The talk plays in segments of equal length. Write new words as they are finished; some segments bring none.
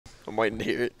I'm waiting to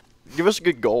hear it. Give us a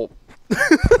good gulp.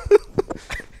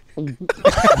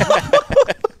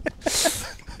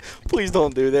 Please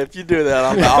don't do that. If you do that,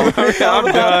 I'm out. I'm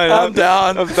done. I'm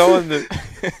down. I'm done.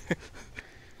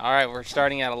 All right, we're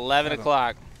starting at 11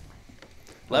 o'clock.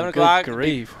 11 Good o'clock,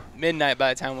 grief. midnight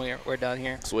by the time we're done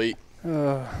here. Sweet.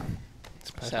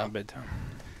 It's past my bedtime.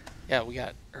 Yeah, we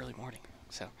got early morning.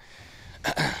 So,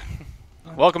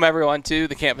 welcome everyone to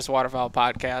the Campus Waterfowl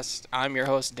Podcast. I'm your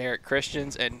host, Derek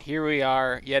Christians, and here we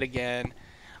are yet again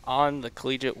on the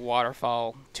Collegiate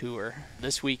Waterfowl Tour.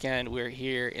 This weekend, we're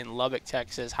here in Lubbock,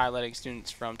 Texas, highlighting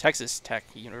students from Texas Tech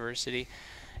University.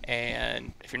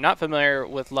 And if you're not familiar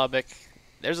with Lubbock,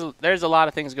 there's a lot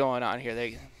of things going on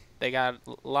here. They got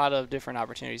a lot of different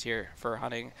opportunities here for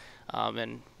hunting,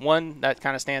 and one that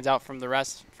kind of stands out from the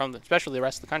rest, especially the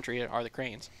rest of the country, are the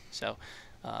cranes. So,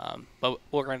 but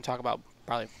we're going to talk about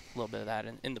probably a little bit of that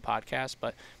in the podcast.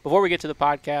 But before we get to the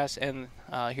podcast and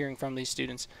hearing from these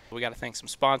students, we got to thank some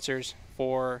sponsors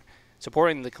for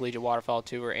supporting the Collegiate Waterfowl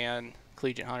Tour and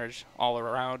collegiate hunters all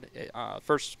around.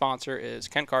 First sponsor is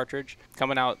Cartridge,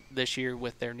 coming out this year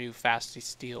with their new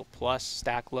Fasteel Plus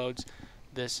stack loads.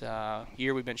 This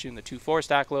year we've been shooting the 2.4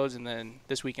 stack loads, and then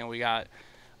this weekend we got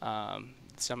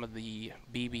some of the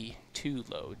BB2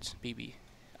 loads, BB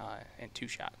and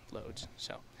 2-shot loads.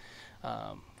 So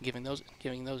giving those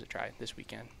a try this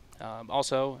weekend.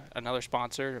 Also, another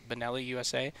sponsor, Benelli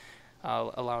USA,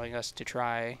 allowing us to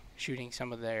try shooting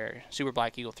some of their Super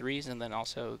Black Eagle 3s and then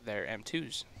also their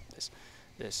M2s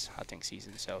this hunting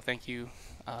season. So thank you,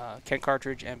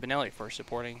 Cartridge and Benelli, for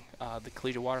supporting the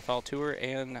Collegiate Waterfowl Tour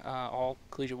and all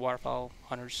collegiate waterfowl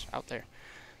hunters out there.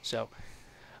 So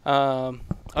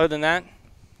other than that,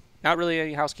 not really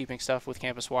any housekeeping stuff with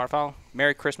Campus Waterfowl.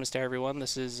 Merry Christmas to everyone.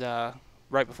 This is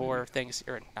right before not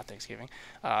Thanksgiving.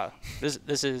 This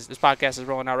podcast is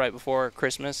rolling out right before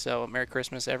Christmas, so Merry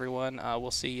Christmas, everyone.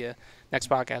 We'll see you. Next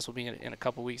podcast will be in a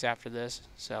couple weeks after this.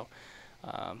 So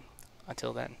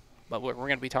until then, but we're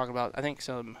going to be talking about, I think,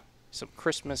 some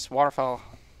Christmas waterfowl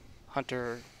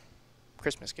hunter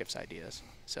Christmas gifts ideas.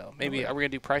 So maybe are we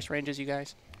going to do price ranges, you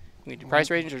guys? We can do price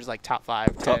ranges or just like top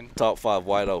 5, 10? Top 5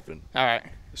 wide open. All right.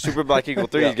 Super Black Eagle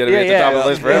 3 is going to be at the top of the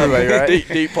list for everybody, right?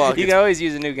 Deep pockets. You can always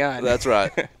use a new gun. That's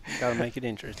right. Gotta make it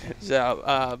interesting. So,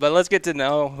 but let's get to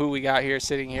know who we got here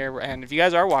sitting here. And if you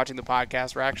guys are watching the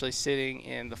podcast, we're actually sitting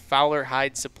in the Fowler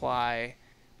Hide Supply.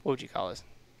 What would you call this?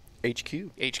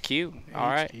 HQ. HQ. All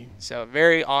right. So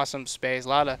very awesome space. A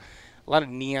lot of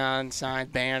neon signs,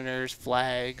 banners,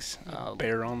 flags.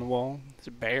 Bear on the wall. There's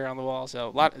a bear on the wall.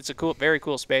 So it's a very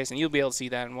cool space, and you'll be able to see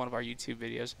that in one of our YouTube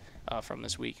videos from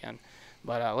this weekend.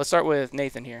 But let's start with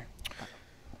Nathan here.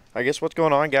 I guess what's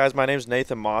going on, guys? My name is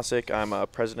Nathan Mossick. I'm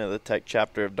president of the tech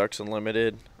chapter of Ducks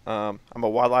Unlimited. I'm a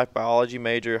wildlife biology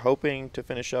major, hoping to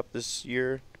finish up this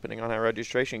year, depending on how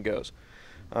registration goes.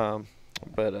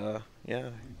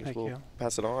 Yeah, I guess we'll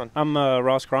pass it on. I'm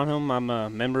Ross Cronholm. I'm a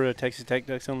member of Texas Tech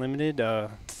Ducks Unlimited.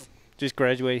 Just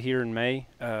graduated here in May.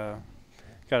 Got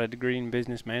a degree in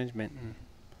business management.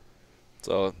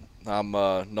 So I'm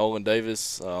Nolan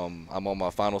Davis. I'm on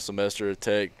my final semester at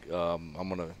Tech. I'm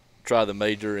going to try the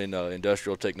major in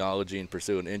industrial technology and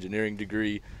pursue an engineering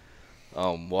degree.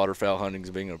 Waterfowl hunting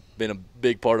has been a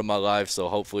big part of my life, so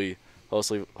hopefully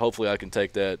I can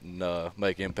take that and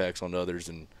make impacts on others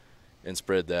and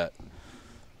spread that.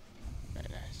 Very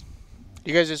nice.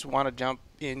 You guys just want to jump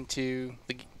into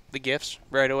the gifts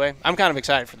right away? I'm kind of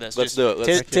excited for this. Let's do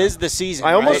it. Tis the season.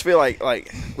 I almost right? feel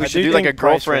like we should do like a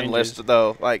girlfriend list,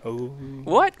 though. Like,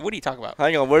 What are you talking about?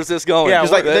 Hang on, where's this going? yeah,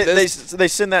 like they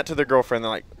send that to their girlfriend. They're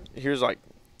like, here's a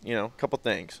couple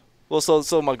things. Well,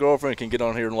 so my girlfriend can get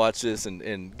on here and watch this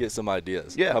and get some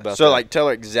ideas. Yeah. How about so that? tell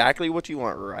her exactly what you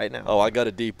want right now. Oh, I got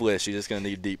a deep list. She's just gonna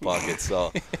need deep pockets.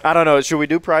 So I don't know. Should we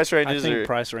do price ranges? I think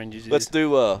price ranges. let's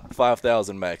do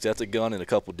 5,000 max. That's a gun and a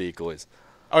couple decoys.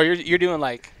 Oh, you're doing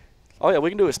like. Oh yeah,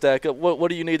 we can do a stack up. What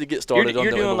do you need to get started? You're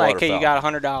on doing the like, hey, waterfowl?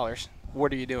 you got $100.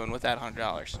 What are you doing with that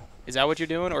 $100? Is that what you're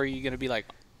doing, or are you gonna be like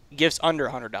gifts under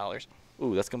 $100?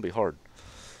 Ooh, that's gonna be hard.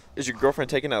 Is your girlfriend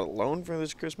taking out a loan for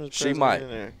this Christmas She present?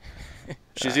 might.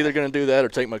 She's either gonna do that or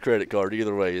take my credit card.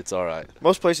 Either way, it's all right.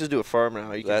 Most places do a FIREARM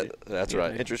now. You can That's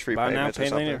right. interest-free Buy now, payments or pay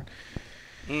something. later.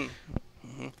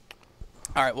 Mm-hmm.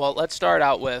 All right. Well, let's start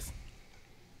out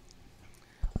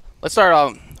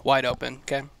wide open.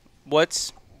 Okay.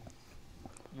 What's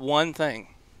one thing,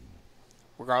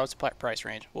 regardless of price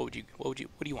range? What do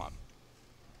you want?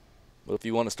 Well, if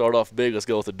you want to start off big, let's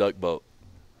go with the duck boat.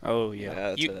 Oh,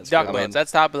 yeah. Duck boats.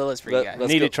 That's top of the list for you guys.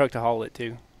 Need a truck to haul it,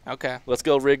 too. Okay. Let's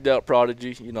go rigged out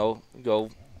Prodigy.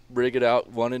 Go rig it out,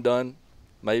 one and done.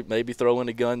 Maybe throw in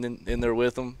a gun in there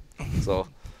with them. So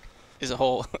is a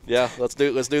whole. Yeah, let's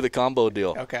do the combo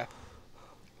deal. Okay.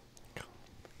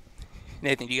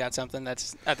 Nathan, you got something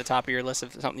that's at the top of your list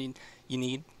of something you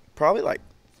need? Probably like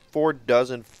 4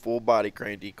 dozen full body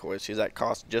crane decoys, because that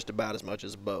costs just about as much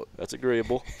as a boat. That's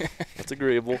agreeable. That's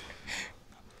agreeable.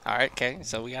 All right. Okay.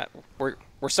 So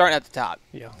we're starting at the top.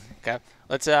 Yeah. Okay.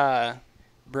 Let's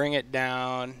bring it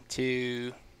down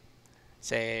to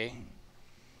say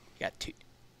you got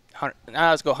 200. Now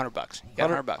let's go $100. You got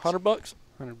 $100. $100.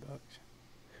 $100.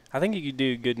 I think you could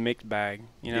do a good mixed bag.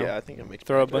 You know, Yeah, I think it makes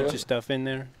throw a sense. bunch of stuff in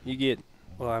there. You get,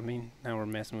 well, I mean, now we're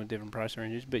messing with different price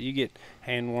ranges, but you get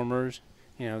hand warmers.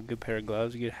 You know, a good pair of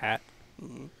gloves, a good hat.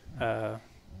 Mm-hmm.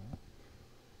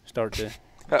 Start to.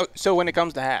 So when it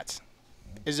comes to hats,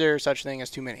 is there such thing as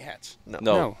too many hats? No.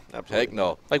 No. Absolutely. Heck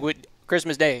no. Like with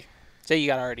Christmas Day, say you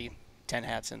got already 10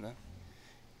 hats in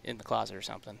the closet or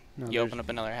something. No, You open up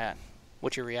another hat.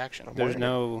 What's your reaction? There's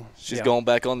no. She's yeah. going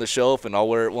back on the shelf, and I'll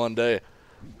wear it one day.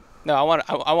 No, I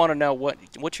want to know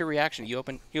what's your reaction. You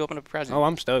open a present. Oh,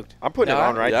 I'm stoked. I'm putting it Yeah.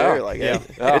 on right Yeah. there. Like, Yeah.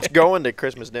 hey, Yeah. it's going to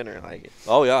Christmas dinner. Like,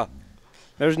 Oh yeah.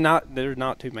 There's not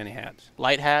too many hats.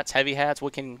 Light hats, heavy hats.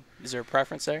 Is there a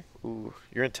preference there? ooh,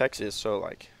 you're in Texas, so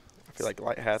like, I feel like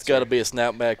light hats. It's got to are- be a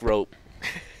snapback rope.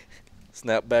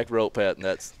 Snapback rope hat, and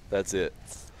that's it.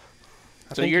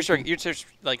 I So think you're you can just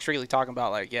like strictly talking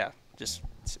about like just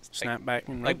snap back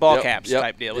and like ball Yep, caps yep,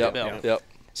 type deal with yep, the bill. Yep.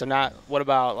 So not what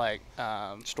about like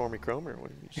Stormy Chrome or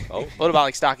what? Oh. what about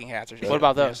like stocking hats or Yeah. what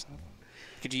about those?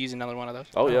 Could you use another one of those?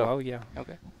 Oh yeah. Oh yeah.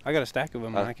 Okay. I got a stack of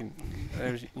them. I- I can.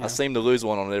 There's. You know. I seem to lose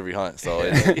one on every hunt, so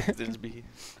it, It'd be-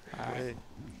 All right.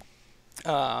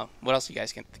 Hey. What else you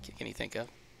guys can you think of?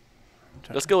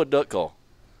 let's go with duck call.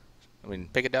 I mean,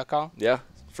 Pick a duck call. yeah,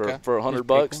 for Okay. for Just pick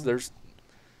 $100, one. there's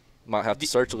might have to Do-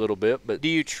 search a little bit, but Do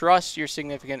you trust your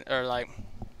significant or like,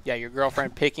 your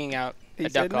girlfriend picking out He a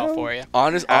duck said call no. for you?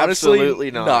 honestly, Absolutely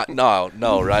not.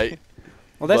 No, right?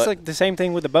 Well, that's but- like the same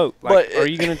thing with the boat. Like, but are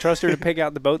it- you going to trust her to pick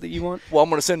out the boat that you want? Well, I'm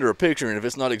gonna send her a picture, and if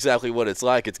it's not exactly what it's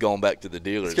like, it's going back to the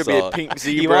dealer. It's gonna so, be a pink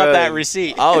zebra. You want that and-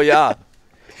 receipt? Oh yeah.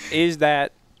 Is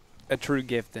that a true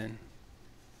gift then?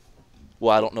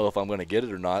 Well, I don't know if I'm gonna get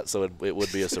it or not, so it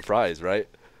would be a surprise, right?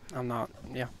 I'm not.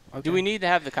 Yeah. Okay. Do we need to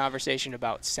have the conversation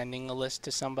about sending a list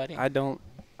to somebody? I don't.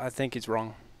 I think it's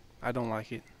wrong. I don't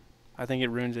like it. I think it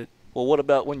ruins it. Well, what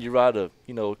about when you write a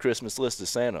Christmas list to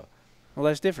Santa? Well,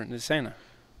 that's different. It's Santa.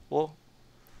 Well,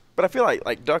 But I feel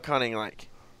like duck hunting, like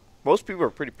most people are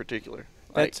pretty particular.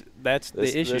 Like, That's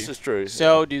this, the issue. this is true.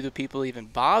 So do the people even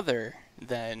bother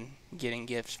then getting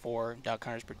gifts for duck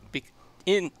hunters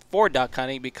for duck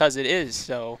hunting because it is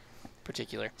so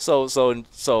particular? So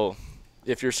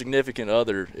if your significant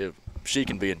other, if she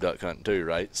can be in duck hunting too,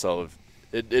 right? So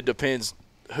it depends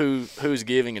who's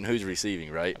giving and who's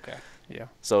receiving, right? Okay. Yeah.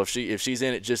 So if she's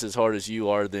in it just as hard as you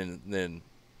are, then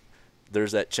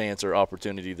there's that chance or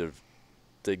opportunity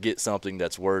to get something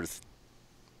that's worth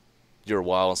your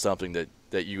while and something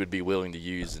that you would be willing to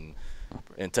use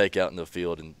and take out in the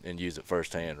field and use it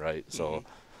firsthand, right? So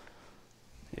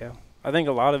Yeah. I think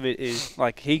a lot of it is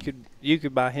like you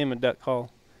could buy him a duck call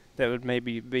that would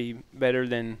maybe be better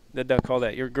than the duck call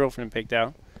that your girlfriend picked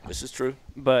out. this is true.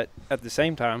 But at the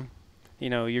same time,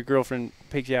 your girlfriend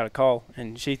picks you out a call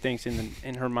and she thinks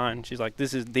in her mind, she's like,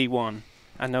 this is the one.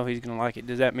 I know he's going to like it.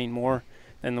 Does that mean more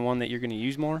than the one that you're going to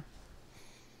use more?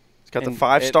 it's got the and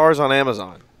 5 stars on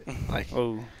Amazon. Like,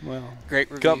 Oh, well, Great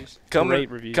Come, reviews. coming Great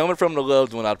reviews. coming from the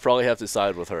loved one, I'd probably have to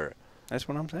side with her. that's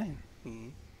what I'm saying.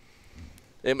 Mhm.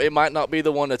 It might not be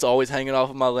the one that's always hanging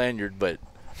off of my lanyard, but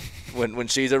when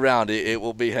she's around, it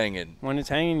will be hanging. When it's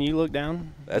hanging, you look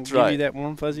down. That's Give right. you that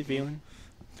warm, fuzzy feeling.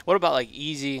 What about like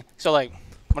easy? So like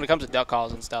when it comes to duck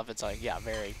calls and stuff, it's like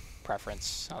very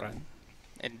preference, Right.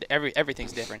 and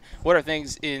everything's different. What are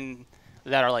things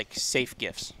that are like safe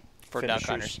gifts for duck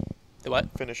Finishers. hunters? The what?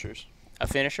 finishers. A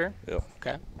finisher? Yep.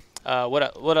 Okay.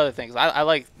 What other things? I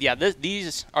like. Yeah,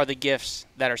 these are the gifts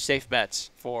that are safe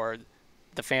bets for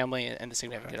the family and the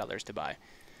significant others to buy.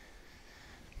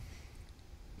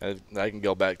 I can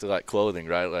go back to like clothing,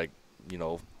 right? Like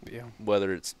Yeah.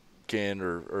 whether it's Ken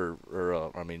or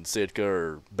Sitka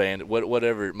or Bandit,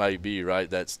 whatever it may be, right?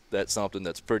 That's something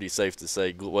that's pretty safe to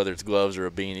say. Whether it's gloves or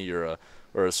a beanie or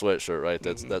a sweatshirt, right?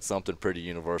 That's something pretty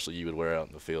universal you would wear out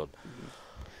in the field.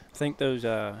 I think those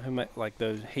like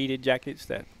those heated jackets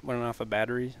that run off of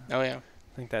batteries. Oh yeah.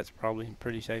 I think that's probably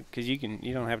pretty safe because you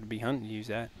don't have to be hunting to use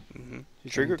that. Mm-hmm.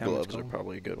 Just Trigger anytime it's gloves are cold.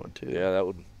 probably a good one too. Yeah, that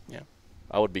would. Yeah.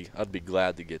 I'd be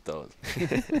glad to get those.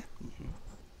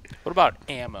 What about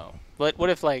ammo? What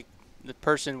if like the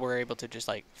person were able to just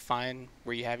like find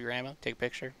where you have your ammo, take a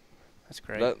picture? That's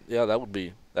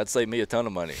great. That'd save me a ton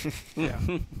of money. Yeah.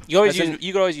 You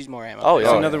could always use more ammo. Oh, It's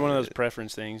yeah. another one of those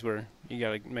preference things where you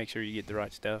got to make sure you get the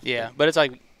right stuff. Yeah, but it's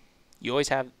like you always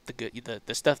have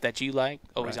the stuff that you like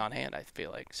always Right. on hand, I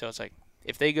feel like. So it's like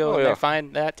if they go Oh, and yeah. they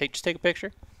find that, just take a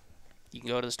picture. You can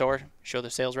go to the store, show the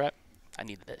sales rep, I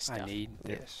need this stuff. I need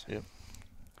Yeah. this. Yeah.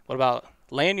 What about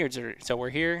lanyards? So we're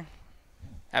here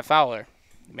at Fowler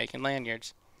making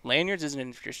lanyards. Lanyards is an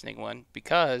interesting one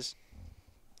because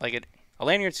a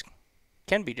lanyard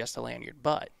can be just a lanyard,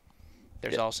 but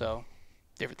there's also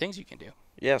different things you can do.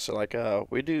 Yeah, so like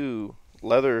we do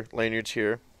leather lanyards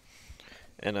here,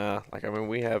 and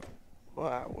we have.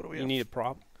 What do we have? You need a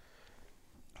prop.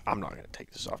 I'm not gonna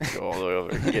take this off to go all the way over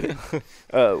and get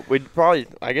it.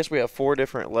 I guess we have 4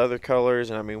 different leather colors,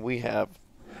 and I mean we have.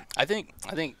 I think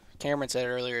Cameron said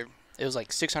earlier it was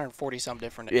like 640 some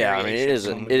different. Yeah, I mean it is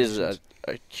variations.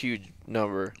 a huge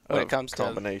number When of it comes to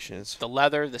combinations. the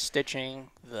leather, the stitching,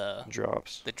 the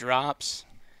Drops. drops.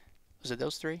 Was it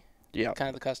those 3? Yeah.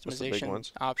 Kind of the Those are the big customization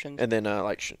ones. options. And then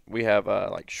we have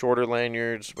like shorter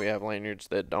lanyards. We have lanyards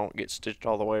that don't get stitched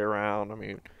all the way around. I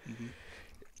mean,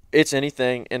 it's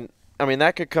anything, and I mean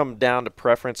that could come down to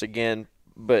preference again,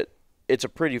 but it's a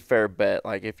pretty fair bet.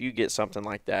 Like if you get something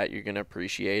like that, you're gonna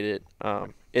appreciate it.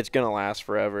 It's gonna last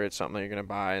forever. It's something that you're gonna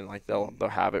buy, and like they'll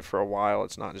have it for a while.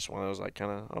 It's not just one of those like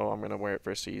kind of I'm gonna wear it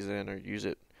for a season or use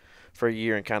it for a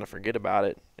year and kind of forget about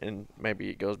it, and maybe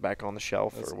it goes back on the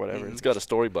shelf or whatever. It's got a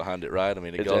story behind it, right? I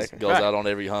mean, it Exactly. goes Right. out on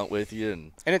every hunt with you,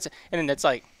 and it's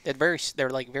like they're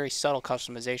like very subtle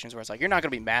customizations where it's like you're not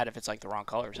gonna be mad if it's like the wrong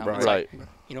color or something. It's right. like,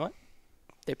 you know what?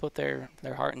 They put their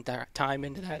heart and their time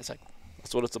into that. It's like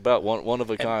That's what it's about. One of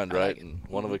a And kind, I like right? it. And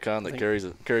one of a kind that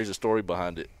think- carries a story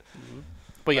behind it.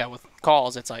 But yeah, with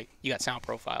calls, it's like you got sound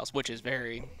profiles, which is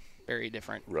very, very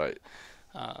different. Right.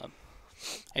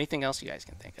 Anything else you guys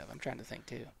can think of? I'm trying to think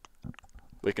too.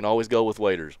 We can always go with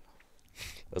waiters,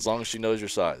 as long as she knows your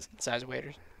size. Size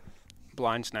waiters.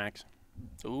 Blind snacks.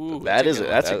 Ooh, That's a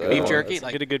good beef one. jerky. That's-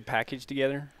 Like, Get a good package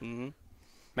together. hmm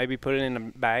Maybe put it in a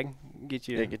bag. Get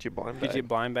you Get you blind. get you a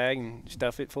blind bag and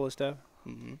stuff it full of stuff.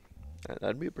 hmm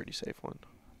That'd be a pretty safe one.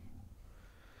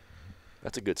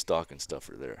 That's a good stocking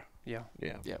stuffer there. Yeah.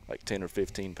 Yeah. Like 10 or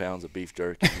 15 pounds of beef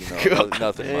jerky. You know,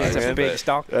 nothing Dang, much. That's a man. big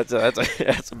stock. That's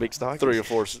a big stock. 3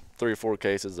 or 4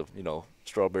 cases of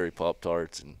strawberry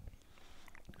Pop-Tarts and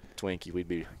Twinkie. We'd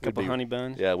be Couple honey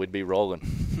buns. Yeah, we'd be rolling.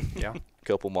 Yeah.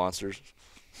 Couple monsters.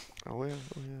 Oh yeah.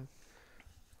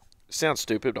 Sounds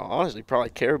stupid, but honestly,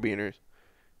 probably carabiners.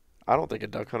 I don't think a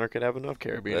duck hunter could have enough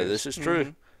carabiners. This is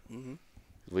true. hmm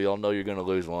We all know you're going to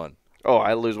lose one. Oh,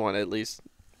 I lose one at least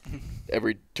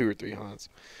every 2 or 3 hunts.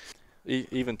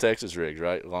 Even Texas rigs,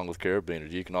 right? Along with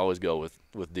carabiners, you can always go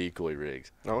with decoy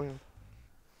rigs. Oh yeah.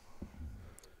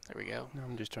 There we go. No,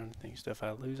 I'm just trying to think of stuff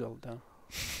I lose all the time.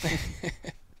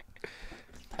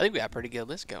 I think we got a pretty good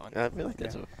list going. I feel like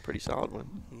that's a pretty solid one.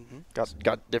 hmm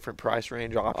Got different price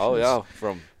range options. Oh yeah,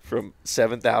 From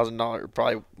 $7,000,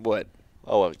 probably what?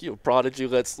 Prodigy.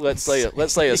 Let's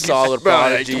say a solid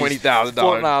Prodigy.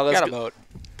 $20,000. No, let's Got a go. boat.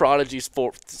 Prodigy's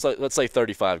let's say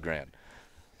 $35,000.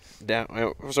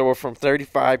 Down. So we're from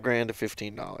 $35,000 to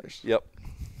 $15. Yep.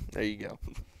 There you go.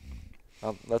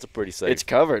 That's a pretty safe. It's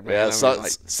covered, man. Yeah, I mean,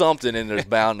 like, something in there's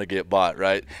bound to get bought,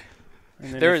 right?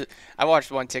 And then There, I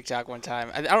watched one TikTok one time.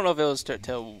 I don't know if it was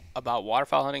to about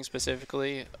waterfowl hunting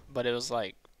specifically, but it was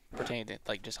like pertaining to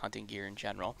like just hunting gear in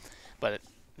general. But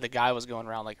the guy was going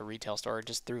around like a retail store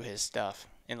just through his stuff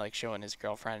and like showing his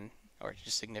girlfriend or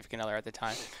just significant other at the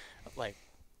time, like,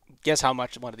 guess how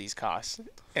much one of these costs,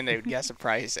 and they would guess a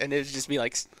price, and it would just be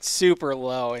like super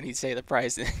low, and he'd say the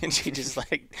price, and she just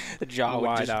like the jaw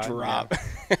would just Wide-eyed, drop.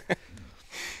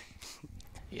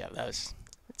 Yeah, it's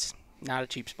not a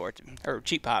cheap sport or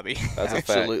cheap hobby. That's a fact.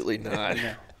 absolutely not.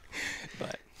 yeah.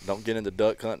 But Don't get into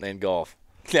duck hunting and golf.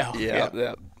 no,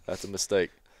 Yeah. That's a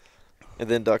mistake. And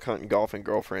then duck hunting, golf, and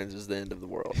girlfriends is the end of the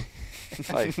world.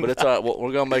 Hey, but it's all right.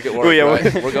 We're gonna make it work. Well, yeah,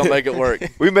 right? We're gonna make it work.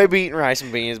 We may be eating rice and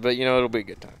beans, but it'll be a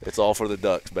good time. It's all for the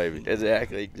ducks, baby.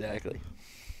 Exactly.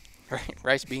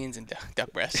 rice, beans, and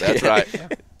duck breast. That's right.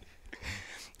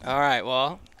 All right.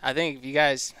 Well, I think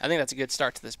that's a good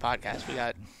start to this podcast. We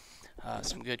got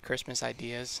some good Christmas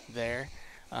ideas there.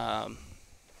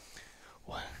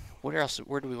 What else?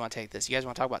 Where do we want to take this? You guys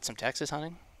want to talk about some Texas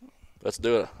hunting? Let's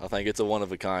do it. I think it's a one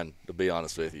of a kind, to be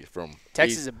honest with you. From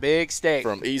Texas is a big state.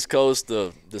 from East Coast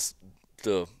to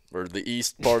the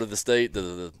east part of the state to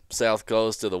the South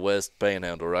Coast to the West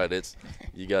Panhandle, right?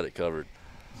 You got it covered.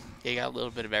 You got a little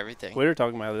bit of everything. We were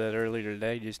talking about that earlier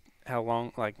today, just how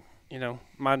long,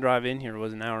 my drive in here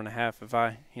was an hour and a half. If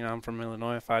I'm from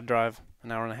Illinois, if I drive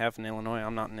an hour and a half in Illinois,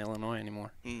 I'm not in Illinois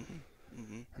anymore. hmm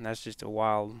and that's just a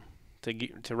wild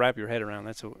to wrap your head around.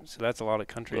 That's a lot of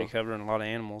country to cover and a lot of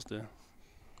animals to.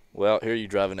 Well, here you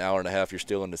drive an hour and a half, you're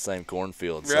still in the same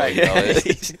cornfield. So, Right.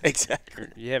 Exactly.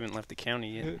 You haven't left the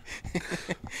county yet.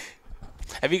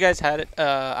 Have you guys had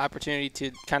opportunity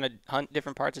to kind of hunt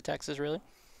different parts of Texas, really?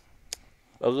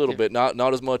 A little bit,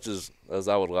 not as much as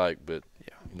I would like, but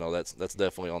that's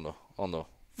definitely on the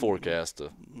forecast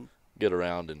to get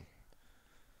around. And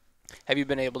have you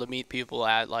been able to meet people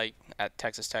at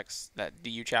Texas Tech's that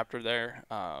DU chapter there?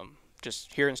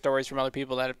 Just hearing stories from other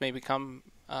people that have maybe come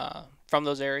from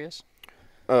those areas.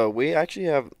 We actually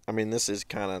have. I mean, this is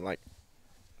kind of like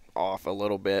off a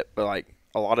little bit, but like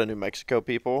a lot of New Mexico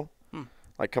people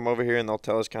like come over here and they'll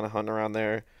tell us kind of hunting around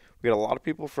there. We got a lot of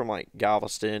people from like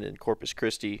Galveston and Corpus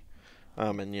Christi,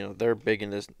 and they're big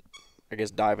into, I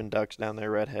guess, diving ducks down there,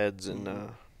 redheads,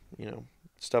 and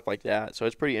stuff like that. So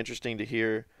it's pretty interesting to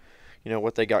hear,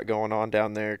 what they got going on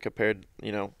down there compared.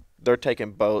 They're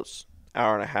taking boats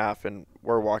hour and a half, and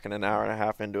we're walking an hour and a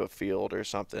half into a field or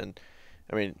something.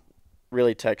 I mean,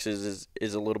 really, Texas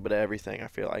is a little bit of everything. I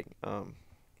feel like,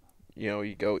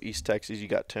 you go East Texas, you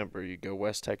got timber. You go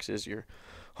West Texas, you're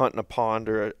hunting a pond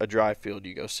or a dry field.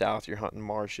 You go south, you're hunting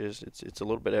marshes. It's a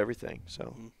little bit of everything.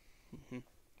 So,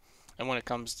 and when it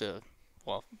comes to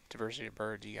diversity of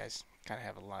birds, you guys kind of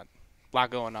have a lot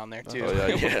going on there too. Oh,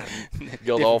 yeah.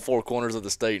 Go to all four corners of the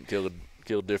state and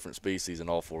kill different species in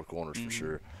all four corners for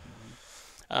sure.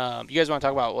 You guys want to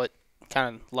talk about what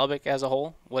kind of Lubbock as a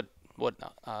whole? What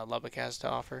Lubbock has to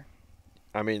offer?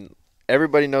 I mean,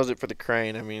 everybody knows it for the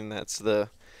crane. I mean, that's the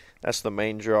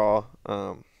main draw.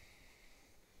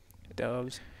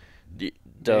 Doves.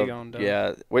 Dove, on dove.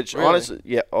 yeah. Which Really? honestly,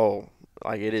 yeah. Oh,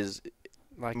 like it is.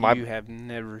 Like you have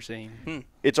never seen.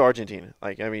 It's Argentina.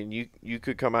 Like, I mean, you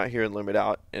could come out here and limit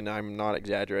out, and I'm not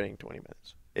exaggerating, 20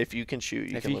 minutes. If you can shoot,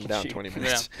 you can limit out 20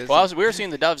 minutes. Yeah. Well, we were seeing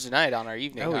the doves tonight on our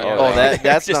evening. Oh, hunt. yeah. Oh,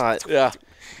 that's not. Yeah.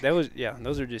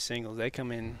 Those are just singles. They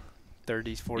come in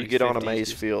 30s, 40s. You get on a 50s, maize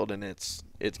just- field, and it's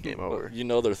game over.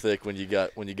 They're thick when you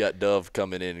got dove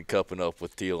coming in and cupping up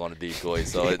with teal on a decoy.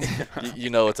 So it's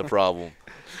it's a problem.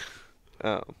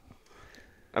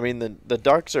 I mean, the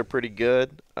ducks are pretty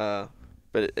good,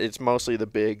 but it's mostly the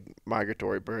big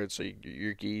migratory birds. So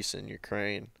your geese and your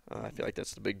crane. I feel like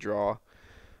that's the big draw.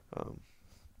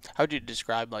 How would you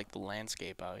describe like the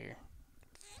landscape out here?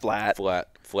 Flat.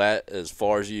 Flat as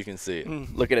far as you can see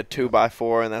it. Look at a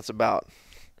 2x4, and that's about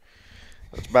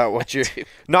what you're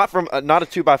not a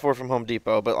 2x4 from Home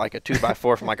Depot, but like a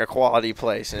 2x4 from like a quality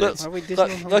place. And Are we dissing on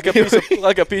Home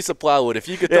Like a piece of plywood. If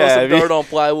you could throw some dirt on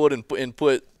plywood and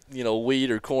put wheat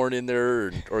or corn in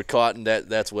there or cotton,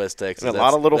 that's West Texas. a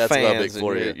lot of little that's fans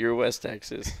for in you. your West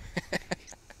Texas.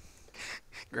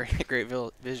 Great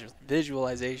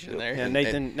visualization there. Yeah,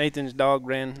 Nathan's dog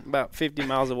ran about 50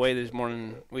 miles away this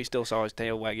morning. We still saw his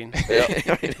tail wagging.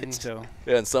 And so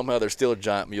And somehow there's still a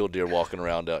giant mule deer walking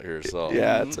around out here. So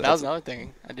Yeah, that was another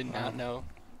thing. I did not know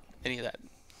any of that.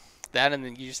 That and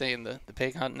then you're saying the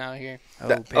pig hunting out here.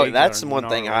 pigs That's are one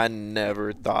thing gnarly. I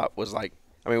never thought was like.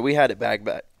 I mean, we had it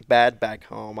bad back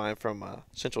home. I'm from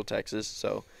Central Texas,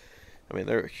 so I mean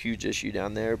they're a huge issue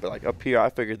down there. But like up here, I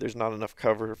figured there's not enough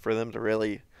cover for them to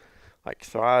really like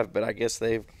thrive. But I guess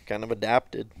they've kind of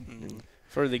adapted.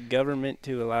 For the government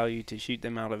to allow you to shoot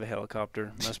them out of a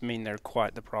helicopter must mean they're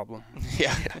quite the problem.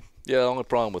 Yeah. Yeah, the only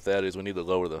problem with that is we need to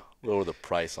lower the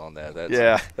price on that.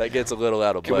 That gets a little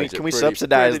out of Can we budget.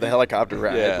 subsidize the helicopter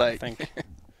ride? Yeah. Like, I think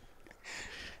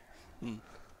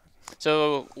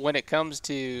So when it comes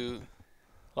to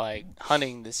like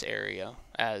hunting this area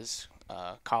as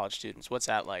college students, what's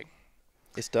that like?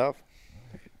 it's tough.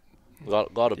 A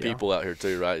lot of Yeah. people out here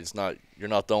too, right? You're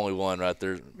not the only one, right?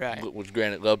 There's, Right. which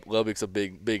granted, Lubbock's a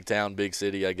big town, big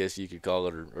city, I guess you could call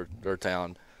it, or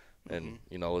town, and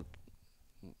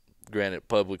granted,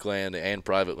 public land and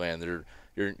private land,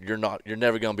 you're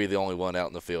never gonna be the only one out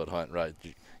in the field hunting, right?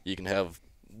 You can have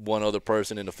one other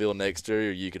person in the field next to you,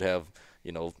 or you could have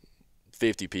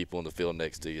 50 people in the field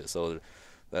next to you. So,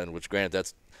 then which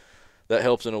granted that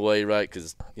helps in a way, right?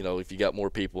 Because if you got more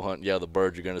people hunting, the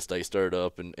birds are going to stay stirred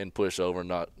up and push over, and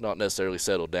not necessarily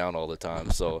settle down all the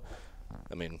time. So,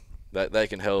 I mean that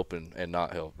can help and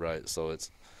not help, right? So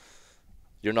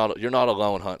you're not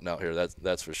alone hunting out here.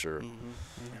 That's for sure.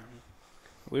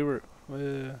 we were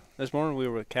this morning we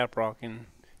were with Caprock, and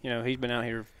he's been out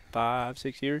here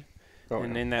 5-6 years,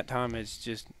 and in that time it's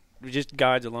just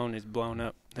guides alone is blown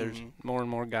up. There's more and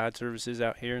more guide services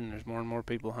out here, and there's more and more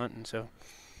people hunting. So,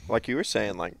 Like you were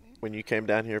saying, like when you came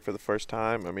down here for the first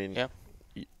time, I mean, Yeah.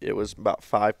 it was about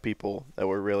 5 people that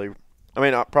were really, I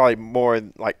mean, probably more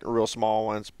like real small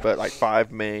ones, but like 5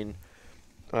 main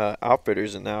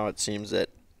outfitters, and now it seems that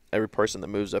every person that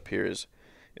moves up here is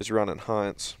running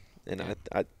hunts, and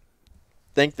I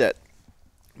think that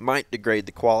might degrade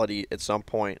the quality at some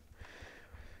point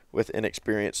with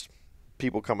inexperienced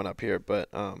people coming up here. But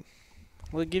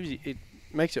well, it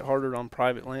makes it harder on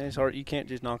private land. It's hard. You can't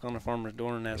just knock on a farmer's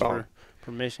door and ask for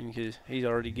permission because he's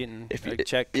already getting a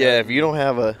check. Yeah, if you don't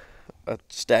have a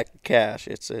stack of cash,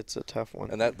 it's a tough one.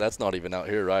 And that's not even out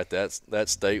here, right? That's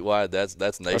statewide. That's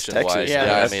nationwide. Texas. Yeah,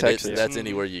 that's Texas. That's Mm-hmm.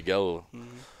 anywhere you go.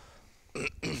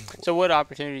 Mm-hmm. So what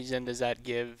opportunities then does that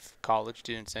give college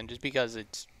students then? Just because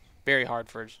it's very hard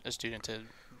for a student to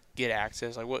get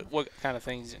access, like what kind of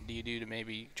things do you do to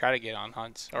maybe try to get on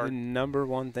hunts? Or The number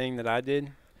one thing that I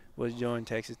did was join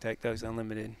Texas Tech Ducks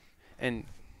Unlimited, and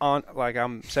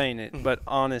I'm saying it, but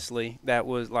honestly, that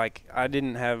was like I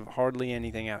didn't have hardly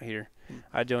anything out here.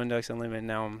 I joined Ducks Unlimited.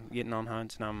 Now I'm getting on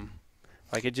hunts, and I'm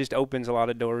like, it just opens a lot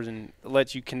of doors and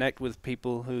lets you connect with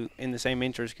people who in the same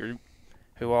interest group,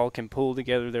 who all can pull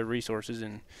together their resources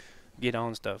and get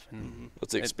on stuff. And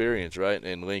It's experience, right?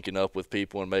 And linking up with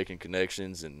people and making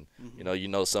connections, and you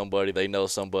know somebody, they know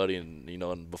somebody, and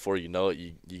and before you know it,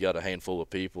 you got a handful of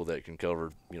people that can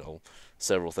cover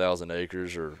several thousand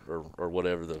acres or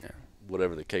whatever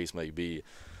the case may be.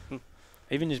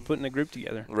 even just putting a group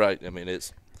together. Right. I mean,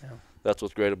 that's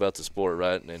what's great about the sport,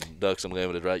 right? And Ducks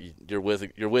Unlimited, right? You're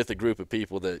with a group of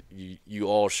people that you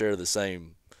all share the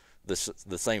same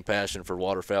passion for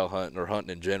waterfowl hunting, or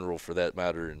hunting in general for that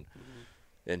matter,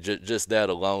 and just that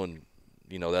alone,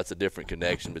 that's a different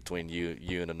connection between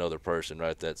you and another person,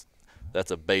 right?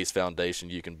 That's a base foundation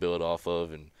you can build off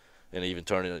of, and even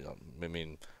turn it. I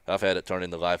mean, I've had it turn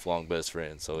into lifelong best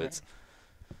friends. So it's.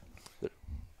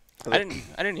 I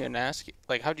didn't even ask you,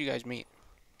 like, how'd you guys meet?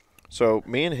 So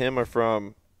me and him are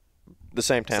from the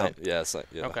same town. Yeah.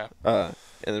 Okay. And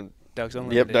then, Ducks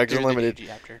Unlimited. yep, Ducks You're the Unlimited. DG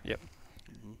chapter. Yep.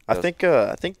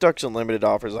 I think Ducks Unlimited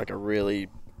offers like a really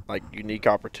unique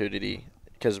opportunity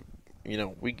because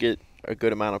we get a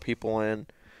good amount of people in.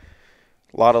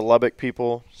 A lot of Lubbock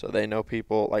people, so they know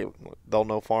people, like they'll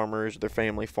know farmers, their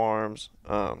family farms,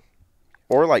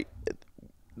 or like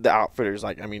the outfitters.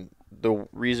 Like, I mean, the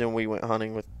reason we went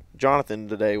hunting with Jonathan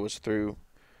today was through,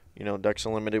 Ducks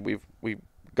Unlimited. We've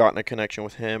gotten a connection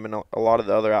with him and a lot of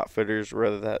the other outfitters.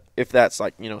 If that's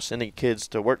like sending kids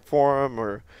to work for them,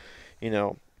 or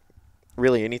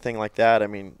really anything like that. I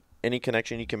mean, any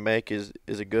connection you can make is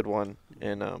a good one,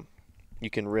 and you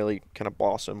can really kind of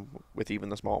blossom with even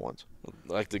the small ones.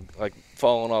 Like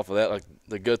following off of that, like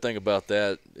the good thing about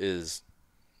that is,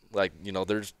 like,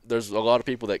 there's a lot of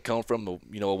people that come from a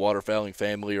waterfowling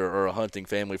family or a hunting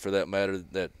family for that matter,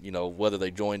 that whether they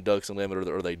join Ducks Unlimited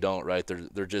or they don't, right?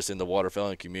 They're just in the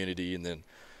waterfowling community, and then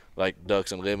like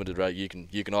Ducks Unlimited, right? You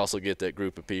can also get that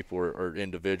group of people or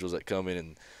individuals that come in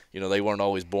and they weren't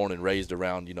always born and raised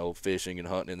around fishing and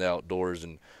hunting in the outdoors,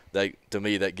 and to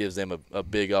me that gives them a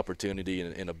big opportunity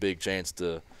and a big chance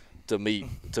to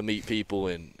meet people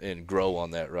and grow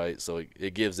on that, right? So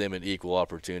it gives them an equal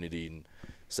opportunity, and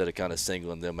instead of kind of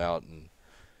singling them out and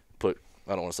I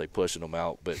don't want to say pushing them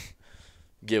out, but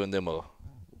giving them a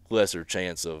lesser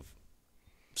chance of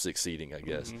succeeding, I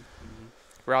guess.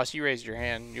 Ross, you raised your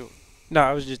hand.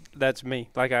 No, that's me.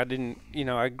 Like, I didn't,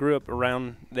 I grew up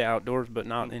around the outdoors, but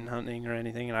not in hunting or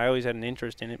anything. And I always had an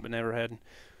interest in it, but never had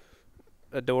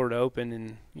a door to open.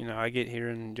 And, I get here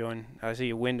and I see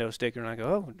a window sticker and I go,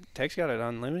 oh, Tech's got an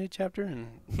Unlimited chapter,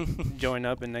 and join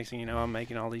up. And next thing you know, I'm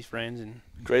making all these friends. And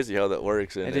Crazy how that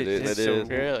works. And it is.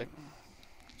 Really?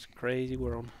 It's a crazy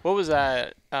world. What was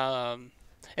that? And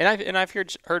I've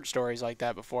heard stories like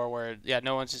that before where,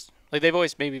 no one's just, like, they've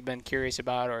always maybe been curious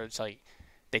about, or it's like,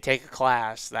 they take a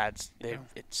class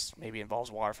it's maybe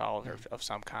involves waterfowl of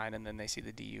some kind, and then they see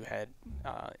the DU head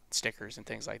stickers and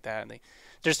things like that, and they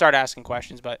just start asking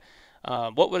questions. But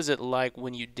what was it like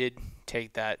when you did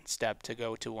take that step to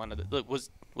go to one of the? Was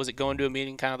it going to a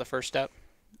meeting kind of the first step?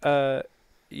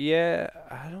 Yeah,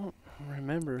 I don't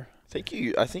remember. I think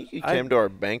you came to our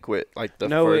banquet like the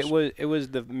no, first. No, it was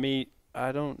the meet.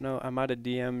 I don't know. I might have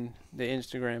DM'd the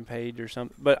Instagram page or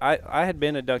something. But I had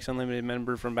been a Ducks Unlimited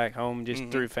member from back home just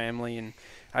through family, and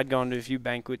I'd gone to a few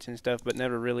banquets and stuff, but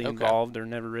never really involved or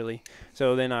never really.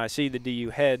 So then I see the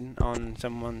DU head on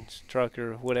someone's truck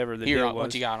or whatever the deal was.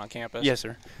 What you got on campus? Yes,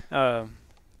 sir.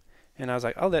 And I was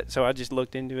like, so I just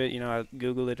looked into it. I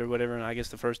Googled it or whatever, and I guess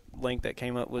the first link that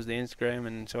came up was the Instagram,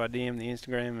 and so I DM'd the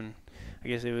Instagram, and I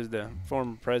guess it was the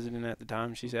former president at the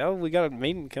time. She said, oh, we got a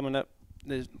meeting coming up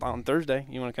on Thursday.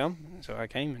 You want to come? So I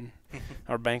came, and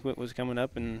our banquet was coming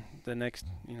up, and the next,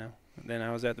 then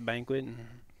I was at the banquet, and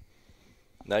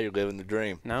now you're living the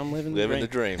dream. Now I'm living the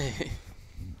dream.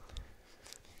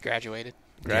 Graduated.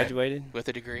 Graduated. Yeah, with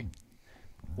a degree.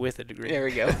 With a degree. There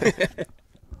we go.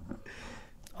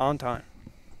 On time.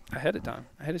 Ahead of time.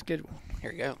 Ahead of schedule.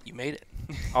 Here we go. You made it.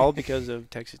 All because of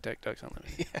Texas Tech Ducks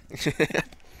Unlimited. Yeah.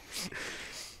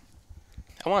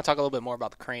 I want to talk a little bit more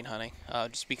about the crane hunting,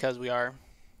 just because we are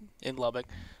in Lubbock.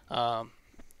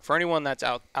 For anyone that's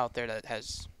out there that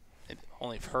has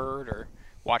only heard or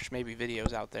watched maybe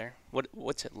videos out there,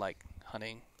 what's it like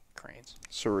hunting cranes?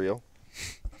 Surreal.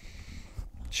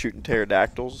 Shooting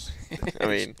pterodactyls. I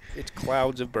mean, it's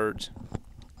clouds of birds.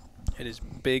 It is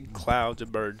big clouds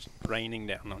of birds raining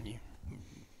down on you.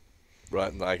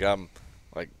 Right, like I'm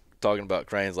like talking about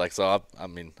cranes. Like so,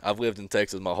 I've lived in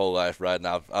Texas my whole life, right? And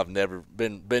I've never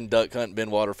been duck hunting, been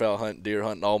waterfowl hunting, deer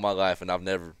hunting all my life, and I've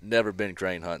never been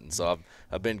crane hunting. So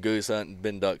I've been goose hunting,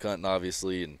 been duck hunting,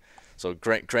 obviously, and so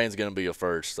crane's gonna be a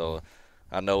first. So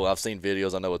I know I've seen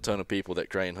videos. I know a ton of people that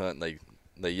crane hunt, and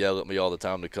they yell at me all the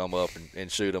time to come up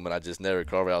and shoot them, and I just never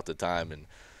carve out the time. And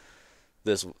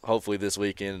hopefully this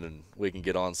weekend, and we can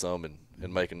get on some and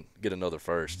get another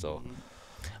first. So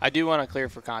I do want to clear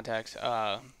for context.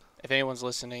 If anyone's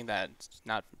listening that's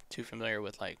not too familiar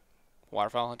with like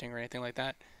waterfowl hunting or anything like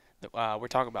that, we're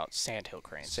talking about sandhill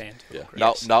cranes. Sandhill cranes.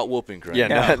 Yes. Not whooping cranes.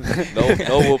 Yeah,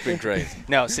 no whooping cranes.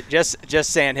 No,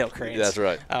 just sandhill cranes. That's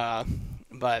right.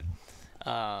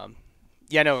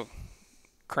 Yeah, no,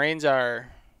 cranes they're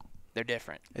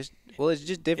different. It's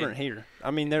just different here. I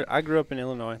mean, I grew up in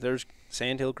Illinois. There's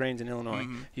sandhill cranes in Illinois.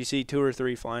 Mm-hmm. You see 2 or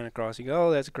 3 flying across. You go,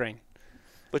 oh, that's a crane.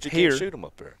 But you Here- can't shoot them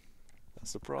up there.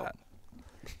 That's the problem.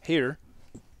 Here,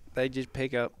 they just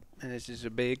pick up, and it's just a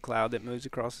big cloud that moves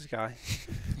across the sky.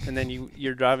 And then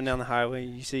you're driving down the highway,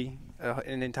 and you see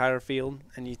an entire field,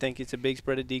 and you think it's a big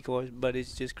spread of decoys, but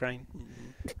it's just crane.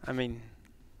 I mean,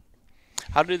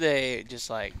 How do they just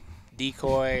like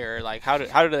decoy, or like how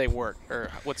do they work,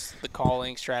 or what's the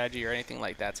calling strategy or anything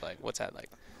like that? It's like, what's that like?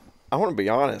 I want to be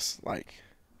honest. Like,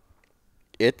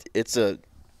 it's a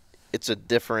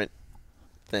different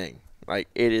thing. Like,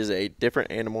 it is a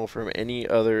different animal from any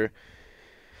other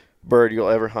bird you'll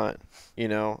ever hunt. You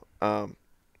know,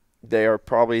 they are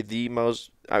probably the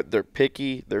most. They're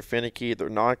picky. They're finicky. They're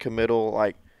non-committal.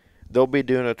 Like, they'll be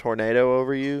doing a tornado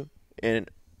over you, and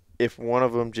if one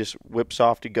of them just whips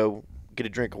off to go get a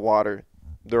drink of water,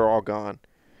 they're all gone.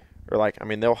 Or like, I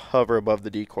mean, they'll hover above the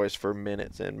decoys for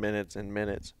minutes and minutes and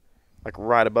minutes, like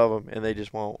right above them, and they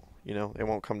just won't. You know, they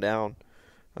won't come down.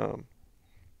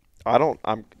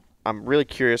 I'm really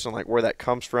curious on like where that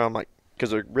comes from, like,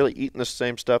 because they're really eating the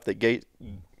same stuff that geese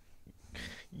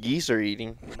are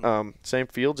eating, same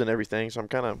fields and everything. So I'm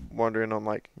kind of wondering on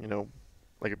like, you know,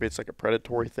 like if it's like a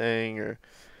predatory thing or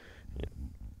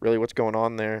really what's going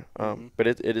on there. But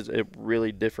it is a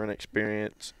really different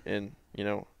experience, and you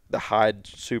know, the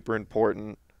hide's super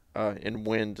important, and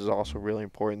wind is also really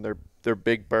important. They're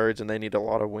big birds, and they need a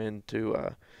lot of wind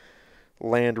to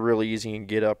land real easy and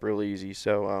get up real easy.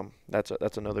 So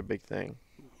that's another big thing.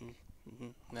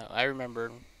 No, I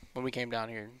remember when we came down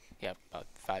here, about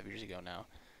 5 years ago now.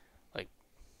 Like,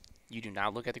 you do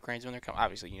not look at the cranes when they're coming.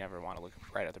 Obviously, you never want to look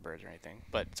right at the birds or anything,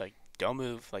 but it's like, don't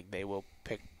move. Like, they will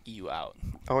pick you out.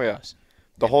 Oh yeah,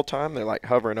 the whole time they're like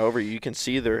hovering over you. You can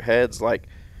see their heads like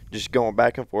just going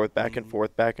back and forth, back and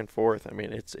forth, back and forth. I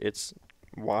mean, it's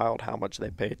wild how much they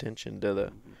pay attention to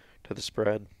the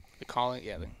spread. The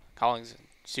calling's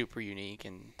super unique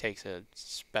and takes a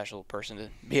special person to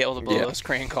be able to blow those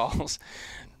crane calls.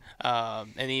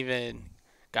 And even,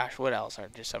 gosh, what else are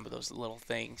just some of those little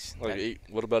things? Like,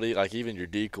 what about like even your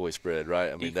decoy spread,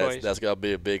 right? I mean, that's got to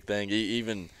be a big thing.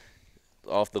 Even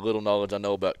off the little knowledge I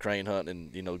know about crane hunting,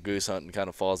 and you know, goose hunting kind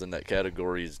of falls in that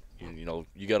category. You know,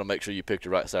 you got to make sure you pick the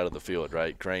right side of the field,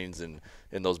 right? Cranes and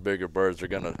those bigger birds they're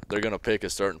gonna pick a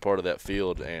certain part of that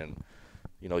field, and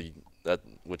you know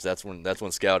that's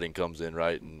when scouting comes in,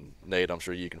 right? And Nate, I'm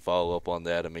sure you can follow up on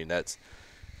that. I mean,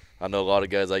 I know a lot of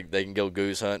guys, like, they can go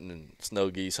goose hunting and snow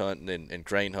geese hunting and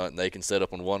crane hunting. They can set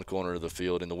up on one corner of the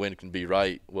field, and the wind can be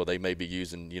right. Well, they may be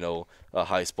using, you know, a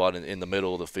high spot in the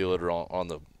middle of the field or on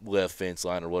the left fence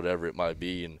line or whatever it might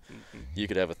be, and you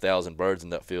could have 1,000 birds in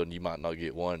that field, and you might not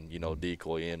get one, you know,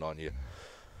 decoy in on you.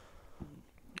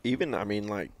 Even, I mean,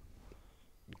 like,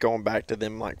 going back to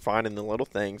them, like, finding the little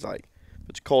things, like, if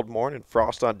it's a cold morning,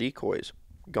 frost on decoys,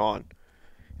 gone.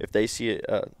 If they see it,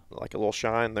 like a little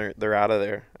shine, they're out of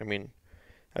there. I mean,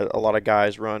 a lot of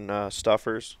guys run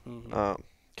stuffers,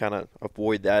 kind of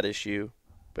avoid that issue.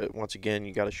 But once again,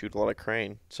 you got to shoot a lot of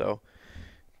crane, so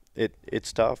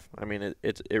it's tough. I mean,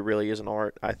 it really is an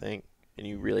art, I think, and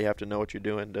you really have to know what you're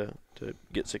doing to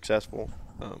get successful.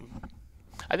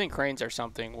 I think cranes are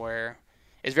something where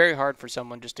it's very hard for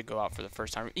someone just to go out for the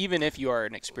first time, even if you are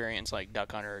an experienced like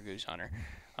duck hunter or goose hunter.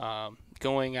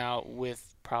 Going out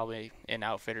with probably an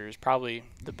outfitter is probably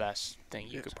the best thing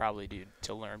you could probably do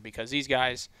to learn, because these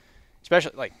guys,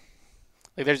 especially like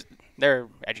they're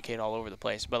educated all over the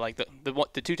place. But like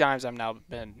the 2 times I've now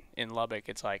been in Lubbock,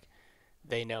 it's like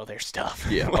they know their stuff.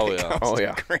 Yeah.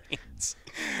 Cranes.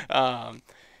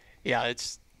 Yeah,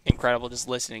 it's incredible just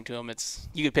listening to them.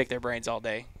 You could pick their brains all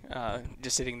day,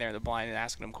 just sitting there in the blind and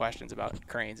asking them questions about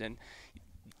cranes. And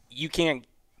you can't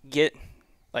get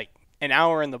like an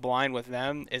hour in the blind with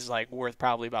them is like worth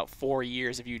probably about 4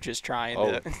 years if you just trying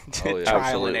to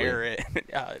trial and error it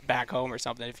back home or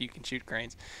something if you can shoot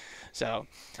cranes. So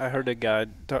I heard a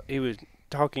guide. He was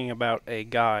talking about a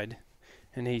guide,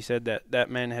 and he said that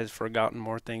man has forgotten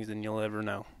more things than you'll ever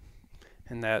know.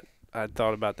 And that I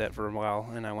thought about that for a while,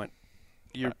 and I went,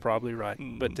 "You're probably right."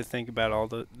 But to think about all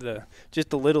the just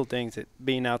the little things that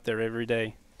being out there every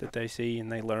day that they see and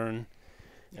they learn,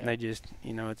 and they just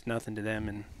it's nothing to them,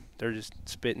 and they're just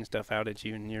spitting stuff out at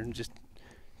you, and you're just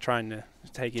trying to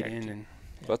take it in. And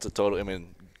that's a total. I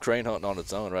mean, crane hunting on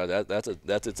its own, right?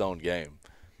 That's its own game.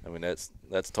 I mean, that's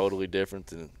totally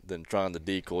different than trying to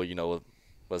decoy. With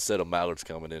a set of mallards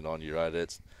coming in on you, right?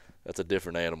 That's a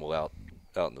different animal out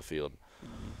in the field.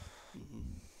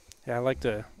 Yeah,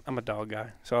 I'm a dog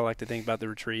guy, so I like to think about the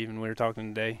retrieve. And we were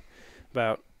talking today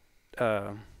about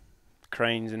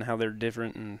cranes and how they're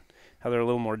different and how they're a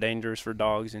little more dangerous for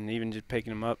dogs. And even just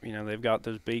picking them up, they've got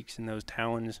those beaks and those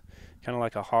talons, kind of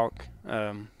like a hawk.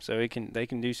 So they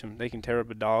can tear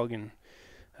up a dog.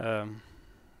 And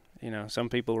some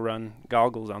people run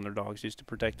goggles on their dogs just to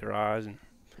protect their eyes, and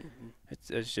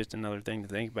it's just another thing to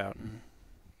think about.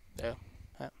 Yeah.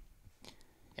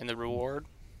 And the reward?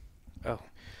 Oh.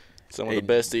 Some of the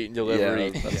best eating you'll ever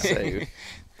eat.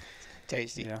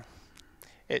 Tasty.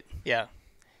 Yeah.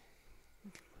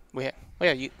 We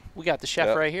got the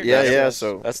chef right here. Yeah.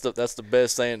 So that's the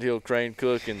best sandhill crane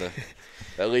cook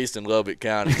at least in Lubbock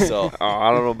County. So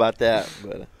I don't know about that,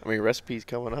 but I mean, recipes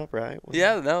coming up, right?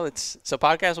 So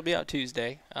podcast will be out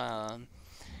Tuesday,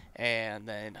 and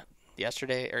then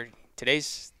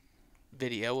today's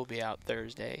video will be out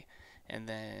Thursday, and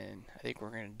then I think we're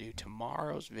gonna do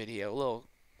tomorrow's video.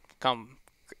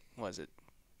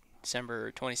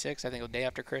 December 26th? I think the day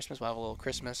after Christmas, we'll have a little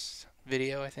Christmas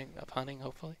video, I think, of hunting,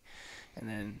 hopefully. And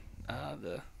then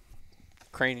the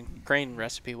crane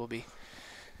recipe will be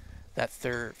next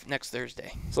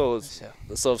Thursday. So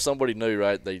if somebody knew,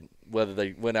 right, whether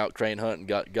they went out crane hunting,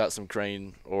 got some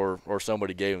crane, or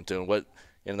somebody gave them to them,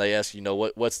 and they ask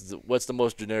what's the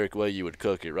most generic way you would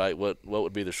cook it, right? What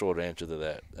would be the short answer to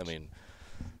that? I mean,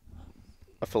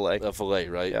 a fillet. A fillet,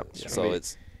 right? Yep. So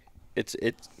it's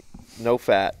no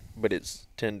fat, but it's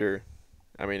tender.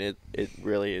 I mean, it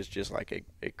really is just like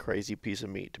a crazy piece of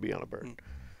meat to be on a bird.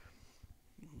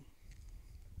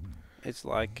 It's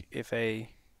like if a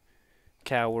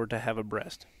cow were to have a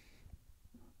breast.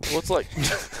 Well, it's like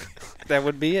that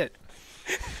would be it.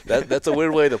 That's a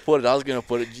weird way to put it. I was gonna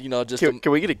put it, just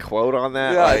can we get a quote on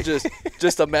that? Yeah,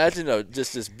 just imagine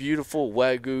just this beautiful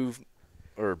Wagyu,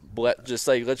 or let's just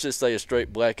say a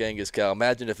straight Black Angus cow.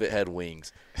 Imagine if it had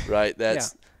wings, right?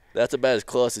 That's about as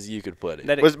close as you could put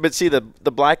it. But see, the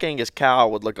Black Angus cow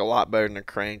would look a lot better than a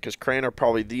crane, because crane are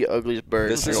probably the ugliest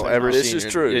birds you'll ever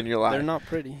see in your life. They're not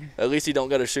pretty. At least you don't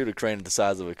got to shoot a crane the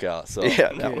size of a cow. So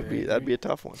yeah, that'd be a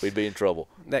tough one. We'd be in trouble.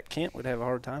 That Kent would have a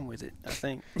hard time with it, I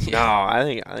think. No, I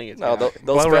think it's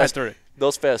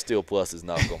those Fasteel pluses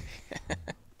knock them.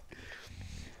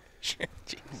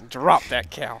 Drop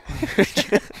that cow.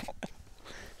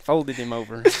 Folded him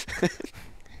over.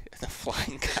 The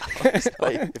flying cows.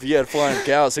 If you had flying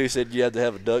cows, who said you had to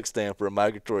have a duck stamp or a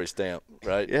migratory stamp,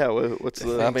 right? Yeah. What's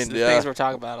the? Things we're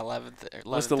talking about 11th.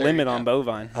 What's the limit on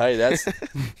bovine? Hey, that's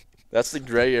the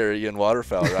gray area in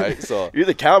waterfowl, right? So you're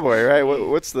the cowboy, right?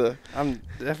 What's the? I'm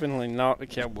definitely not a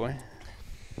cowboy,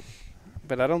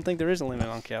 but I don't think there is a limit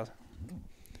on cows.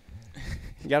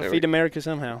 You got to feed America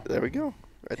somehow. There we go,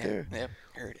 there. Yep,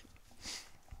 heard it.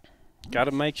 Got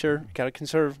to make sure. Got to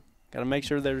conserve. Got to make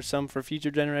sure there's some for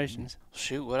future generations.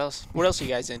 Shoot, what else? What else are you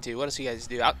guys into? What else do you guys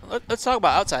do? Let's talk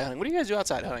about outside hunting. What do you guys do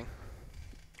outside hunting?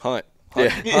 Hunt.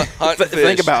 Hunt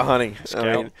think about hunting.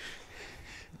 Scout.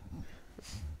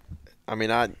 I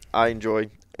mean, I enjoy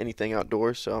anything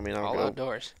outdoors. So I mean,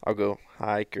 outdoors. I'll go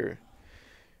hike, or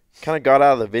kind of got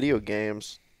out of the video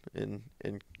games and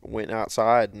went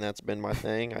outside, and that's been my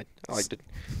thing. I like to.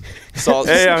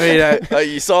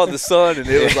 You saw the sun, and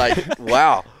it was like,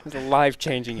 wow. It's a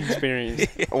life-changing experience.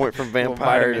 I went from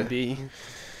vampire to D.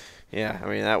 Yeah, I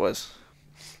mean that was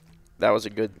a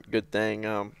good thing.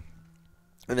 And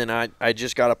And then I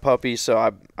just got a puppy, so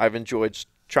I've enjoyed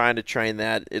trying to train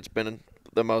that. It's been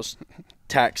the most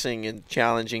taxing and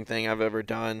challenging thing I've ever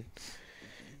done.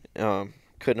 Couldn't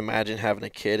imagine having a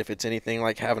kid if it's anything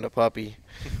like having a puppy.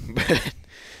 But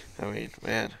I mean,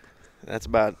 man, that's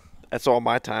all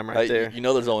my time right there. You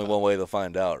know, there's only one way to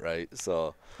find out, right?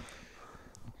 So.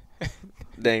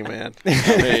 Dang, man.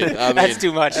 I mean, that's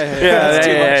too much.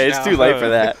 It's too late for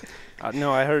that.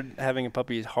 No, I heard having a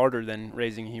puppy is harder than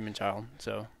raising a human child.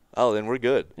 So. Oh, then we're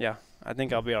good. Yeah, I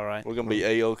think I'll be all right. We're gonna be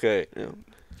A-okay. Yeah.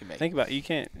 Think about it. You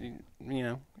can't.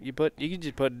 You can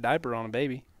just put a diaper on a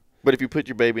baby. But if you put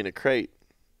your baby in a crate,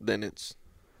 then it's.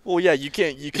 Well, yeah, you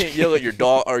can't yell at your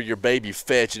dog or your baby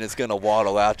fetch and it's gonna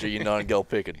waddle out you, and go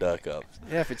pick a duck up.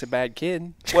 Yeah, if it's a bad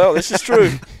kid. Well, this is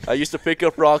true. I used to pick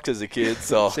up rocks as a kid,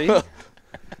 so. See?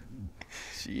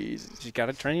 Jeez. You got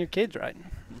to train your kids right.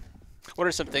 What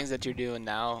are some things that you're doing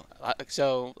now?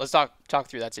 So let's talk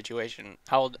through that situation.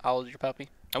 How old is your puppy?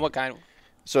 And what kind?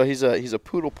 So he's a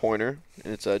poodle pointer,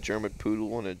 and it's a German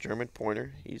poodle and a German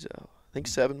pointer. He's I think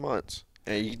 7 months,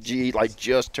 and he like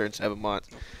just turned 7 months.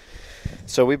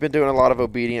 So we've been doing a lot of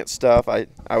obedience stuff. I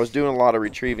was doing a lot of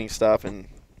retrieving stuff, and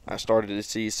I started to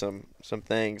see some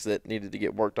things that needed to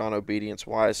get worked on obedience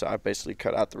wise. So I basically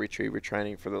cut out the retriever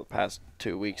training for the past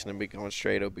 2 weeks and then been going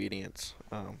straight obedience.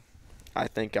 I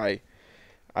think I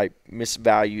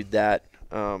misvalued that.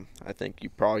 I think you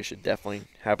probably should definitely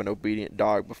have an obedient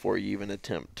dog before you even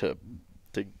attempt to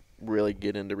really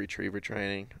get into retriever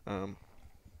training.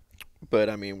 But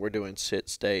I mean, we're doing sit,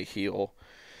 stay, heel.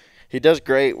 He does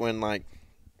great when like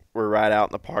we're right out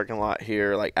in the parking lot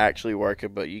here, like actually working.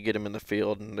 But you get him in the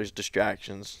field and there's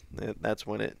distractions. That's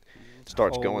when it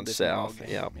starts going south.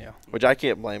 Yeah, which I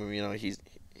can't blame him. You know, he's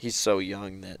so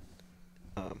young that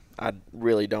I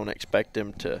really don't expect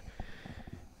him to,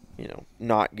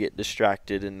 not get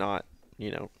distracted and not,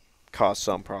 cause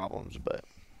some problems. But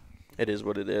it is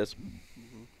what it is.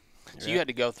 So you had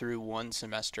to go through one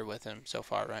semester with him so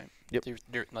far, right? Yep. Through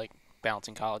like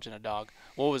balancing college and a dog.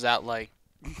 What was that like?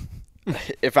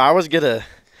 If I was gonna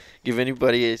give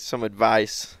anybody some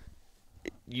advice,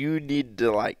 you need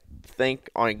to like think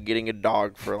on getting a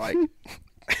dog for like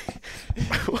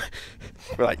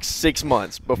for like 6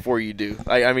 months before you do.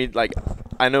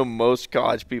 I know most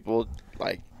college people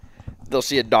they'll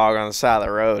see a dog on the side of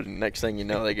the road, and next thing you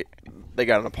know they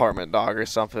got an apartment dog or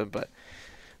something. But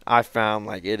I found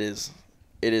it is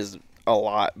a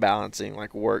lot balancing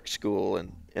work, school,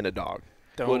 and a dog.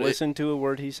 Don't listen to a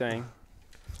word he's saying.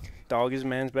 Dog is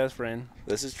man's best friend.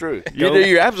 This is true.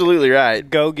 You're absolutely right.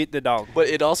 Go get the dog. But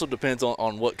it also depends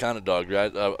on what kind of dog,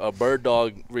 right? A bird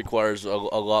dog requires a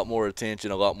lot more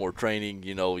attention, a lot more training,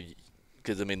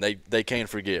 because, they can't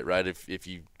forget, right? If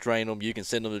you train them, you can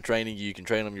send them to training, you can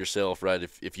train them yourself, right?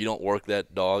 If you don't work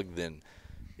that dog, then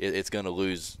it's going to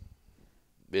lose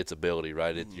its ability,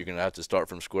 right? You're going to have to start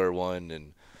from square one,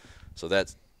 and so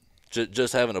that's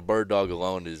just having a bird dog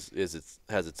alone has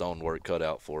its own work cut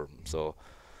out for them. So,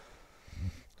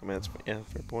 that's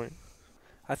fair point.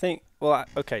 I think. Well,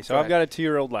 okay. So I've got a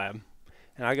 2-year-old lab,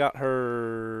 and I got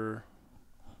her.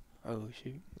 Oh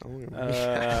shoot.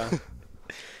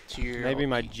 Maybe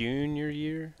my junior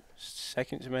year,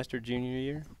 second semester junior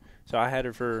year. So I had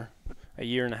her for a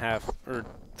year and a half, or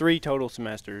 3 total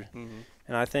semesters,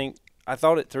 and I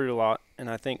thought it through a lot, and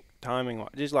I think timing,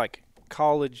 just like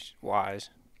college-wise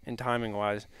and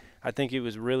timing-wise, I think it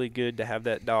was really good to have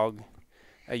that dog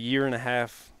a year and a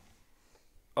half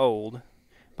old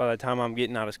by the time I'm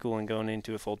getting out of school and going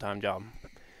into a full-time job.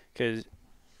 Because,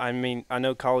 I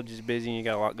know college is busy and you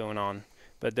got a lot going on,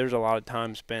 but there's a lot of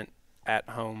time spent at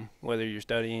home, whether you're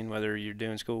studying, whether you're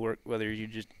doing schoolwork, whether you're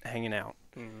just hanging out.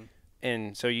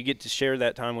 And so you get to share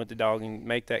that time with the dog and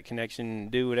make that connection and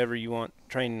do whatever you want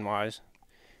training-wise.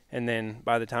 And then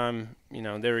by the time,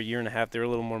 they're a year and a half, they're a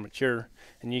little more mature.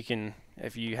 And you can,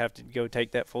 if you have to go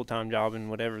take that full-time job and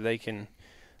whatever, they can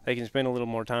spend a little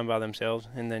more time by themselves,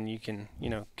 and then you can,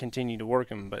 continue to work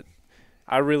them. But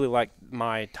I really like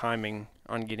my timing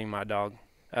on getting my dog.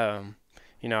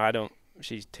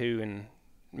 She's 2 and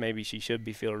maybe she should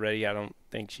be field ready. I don't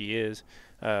think she is.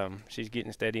 She's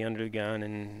getting steady under the gun,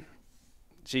 and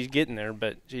she's getting there,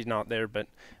 but she's not there. But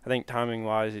I think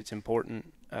timing-wise, it's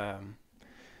important.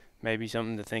 Maybe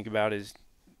something to think about is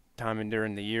timing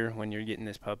during the year when you're getting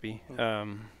this puppy.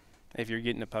 If you're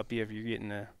getting a puppy, if you're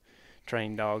getting a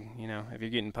trained dog, if you're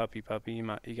getting puppy,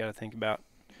 you got to think about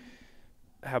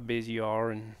how busy you are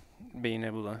and being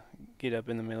able to get up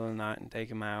in the middle of the night and take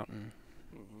them out. And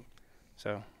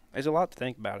so there's a lot to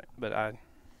think about it, but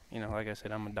like I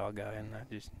said, I'm a dog guy, and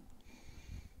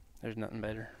there's nothing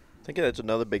better. I think that's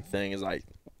another big thing is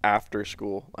after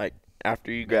school,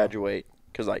 after you graduate,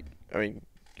 because like I mean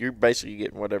you're basically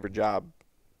getting whatever job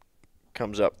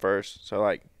comes up first. So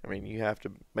like I mean you have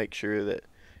to make sure that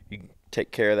you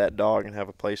take care of that dog and have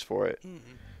a place for it. Mm-hmm.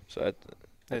 So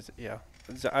yeah.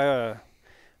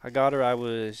 I got her. I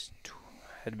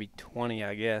had to be 20,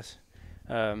 I guess.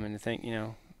 And to think,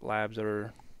 labs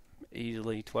are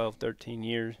easily 12, 13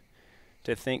 years.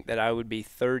 To think that I would be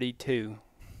 32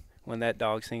 when that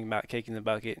dog's thinking about kicking the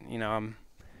bucket,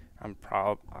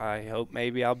 I hope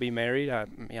maybe I'll be married. I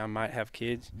might have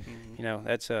kids. Mm-hmm.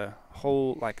 That's a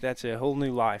whole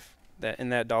new life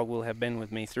and that dog will have been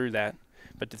with me through that.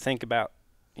 But to think about,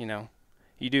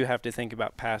 you do have to think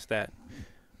about past that,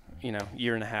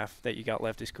 year and a half that you got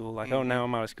left of school. Like, oh, now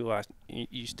I'm out of school.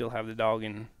 You still have the dog,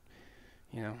 and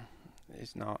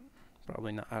it's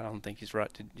probably not. I don't think it's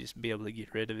right to just be able to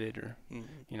get rid of it, or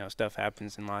stuff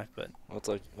happens in life. But well, it's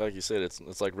like you said,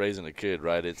 it's like raising a kid,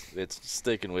 right? It's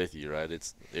sticking with you, right?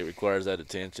 It requires that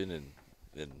attention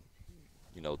and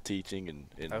teaching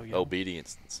and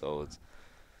obedience. So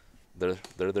they're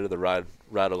the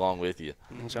ride along with you.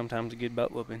 And sometimes a good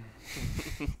butt whooping.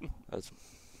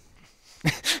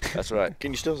 That's right.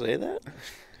 can you still say that?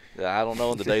 Yeah, I don't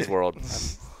know in today's world.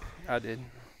 I did.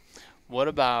 What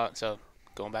about, so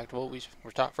going back to what we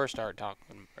first started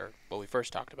talking, or what we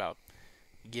first talked about,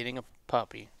 getting a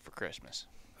puppy for Christmas?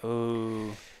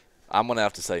 Oh, I'm gonna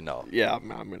have to say no. Yeah, I'm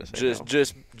gonna say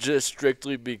no. Just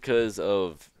strictly because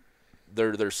of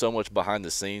there's so much behind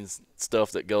the scenes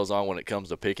stuff that goes on when it comes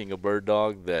to picking a bird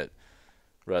dog that.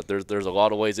 Right, there's a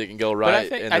lot of ways it can go right.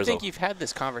 But I think you've had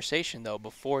this conversation though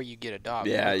before you get a dog.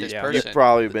 Yeah, with this person. You've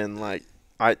probably been like,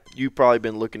 you've probably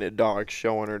been looking at dogs,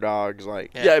 showing her dogs,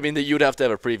 like. Yeah, I mean you'd have to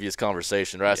have a previous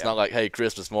conversation, right? It's not like, hey,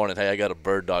 Christmas morning, hey, I got a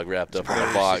bird dog wrapped up in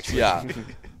a box. Yeah.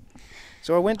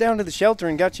 So I went down to the shelter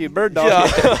and got you a bird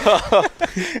dog. Yeah.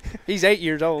 He's 8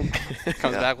 years old.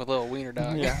 Comes back with a little wiener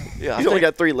dog. Yeah. He's only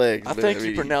got 3 legs. I think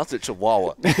you pronounce it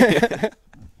Chihuahua.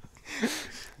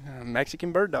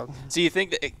 Mexican bird dog. So you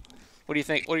think that? What do you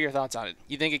think? What are your thoughts on it?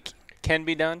 You think it can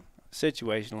be done?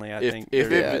 Situationally, I think if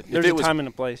there's a time and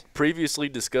a place. Previously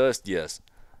discussed, yes,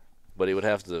 but it would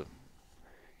have to.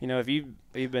 If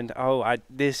you've been,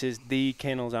 this is the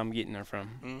kennels I'm getting her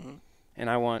from, and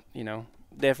I want,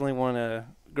 definitely want a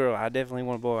girl. I definitely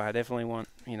want a boy. I definitely want,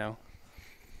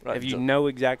 Right, if you know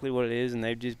exactly what it is and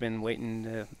they've just been waiting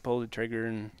to pull the trigger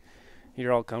and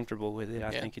you're all comfortable with it,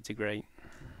 I think it's a great.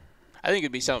 I think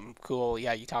it'd be something cool.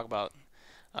 Yeah, you talk about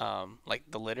like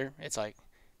the litter. It's like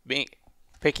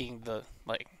picking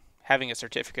having a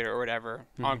certificate or whatever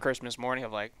on Christmas morning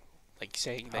of like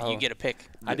saying that you get to pick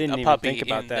I didn't a even puppy think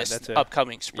about in that. this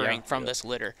upcoming spring from this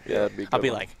litter. Yeah, I'll be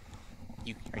like, are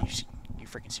you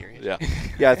freaking serious? Yeah.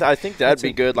 Yeah, I think that'd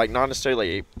be good. Like, not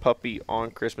necessarily a puppy on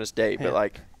Christmas Day, but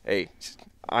like, hey,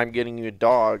 I'm getting you a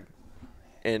dog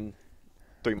in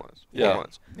 3 months, 4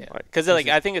 months. Yeah. Because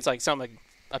I think it's like something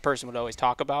a person would always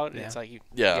talk about. Yeah. It's like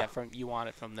you want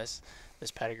it from this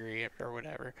pedigree or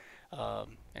whatever,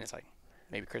 and it's like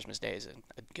maybe Christmas Day is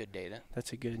a good day to.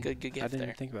 That's a good gift. I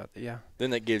didn't think about that. Yeah. Then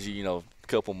that gives you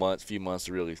a few months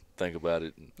to really think about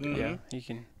it. Yeah, you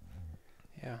can.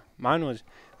 Yeah, mine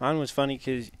was funny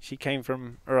because she came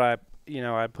from, or I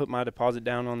put my deposit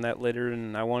down on that litter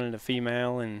and I wanted a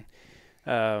female, and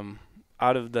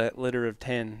out of that litter of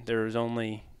 10, there was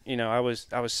only I was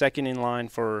second in line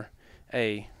for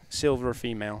a silver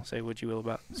female. Say what you will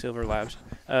about silver labs.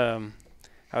 I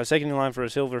was second in line for a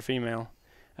silver female,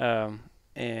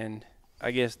 and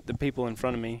I guess the people in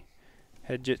front of me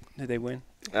did they win?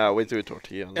 We threw a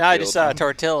tortilla on the I field. just saw a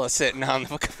tortilla sitting on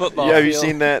the football Yeah, have you field.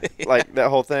 seen that? Like, that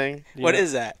whole thing? What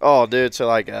is that? Oh, dude, so,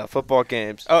 like, football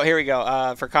games. Oh, here we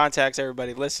go. For context,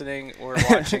 everybody listening, we're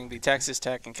watching the Texas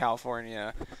Tech and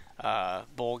California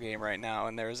bowl game right now,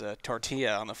 and there's a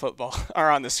tortilla on the football or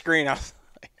on the screen. I was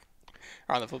like,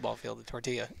 or on the football field, the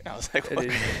tortilla. I was like, what?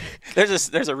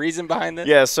 There's a reason behind this.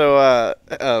 Yeah, so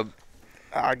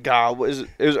God, it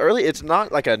was early. It's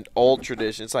not like an old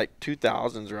tradition. It's like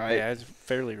 2000s, right? Yeah, it's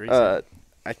fairly recent.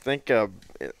 I think it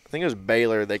was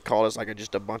Baylor. They called us like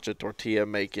just a bunch of tortilla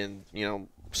making,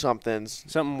 somethings.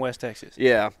 Something West Texas.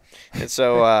 Yeah, and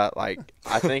so like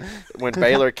I think when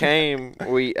Baylor came,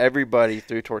 everybody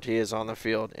threw tortillas on the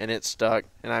field and it stuck.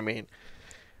 And I mean,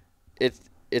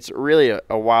 it's really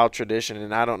a wild tradition,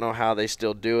 and I don't know how they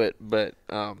still do it, but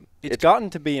it's gotten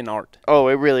to be an art. Oh,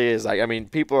 it really is. Like, I mean,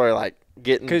 people are like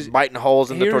biting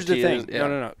holes in the tortillas. Here's the thing.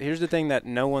 No. Here's the thing that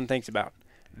no one thinks about.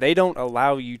 They don't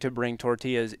allow you to bring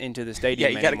tortillas into the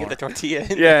stadium. Yeah, you got to get the tortilla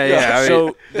in. Yeah. I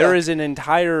mean, there is an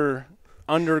entire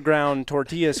underground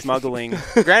tortilla smuggling.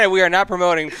 Granted, we are not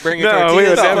promoting bringing No, tortillas we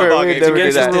would to never- football we would games. never do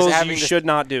Against that. the rules, you should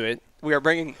not do it. we are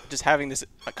having this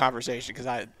conversation because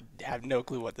I have no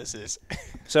clue what this is.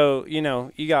 So,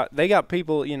 they got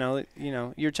people,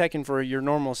 you're checking for your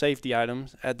normal safety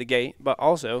items at the gate, but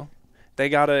also they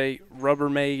got a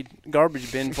Rubbermaid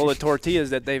garbage bin full of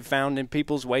tortillas that they've found in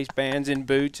people's waistbands and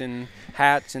boots and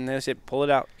hats, and they said, pull it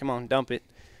out. Come on, dump it.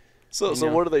 So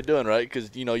what are they doing, right?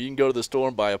 Because, you can go to the store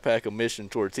and buy a pack of Mission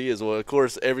tortillas. Well, of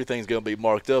course, everything's going to be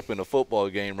marked up in a football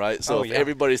game, right? So if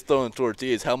everybody's throwing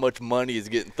tortillas, how much money is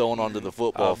getting thrown onto the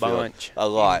football field? Bunch. A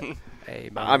lot.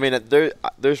 I mean,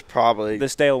 there's probably the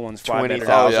stale ones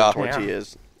 20,000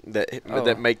 tortillas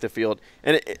that make the field.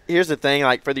 And here's the thing,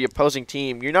 like for the opposing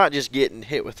team, you're not just getting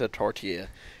hit with a tortilla.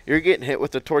 You're getting hit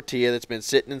with a tortilla that's been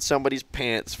sitting in somebody's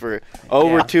pants for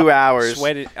over 2 hours.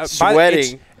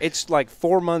 Sweating. It's like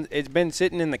 4 months. It's been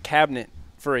sitting in the cabinet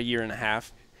for a year and a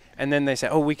half. And then they say,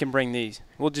 we can bring these.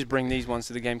 We'll just bring these ones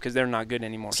to the game because they're not good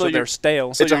anymore. So they're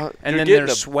stale. And then they're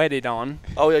sweated on.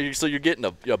 Oh, yeah. So you're getting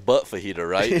a butt fajita,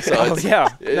 right? So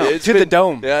the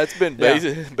dome. Yeah, it's been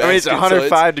basic. I mean, it's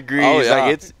 105 degrees. Oh, yeah.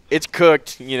 Like it's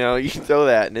cooked. You can throw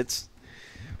that, and it's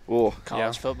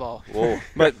college football.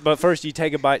 But first you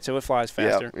take a bite so it flies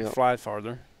faster. It flies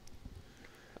farther.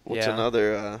 What's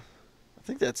another? I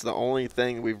think that's the only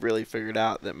thing we've really figured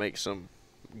out that makes them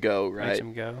go, right? Makes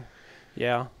them go.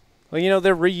 Yeah. Well,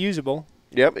 they're reusable.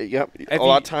 Yep. A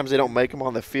lot of times they don't make them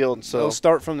on the field, and so they'll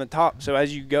start from the top. So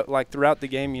as you go, like throughout the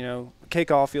game,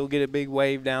 kickoff, you'll get a big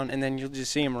wave down, and then you'll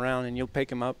just see them around, and you'll pick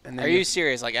them up. And then are you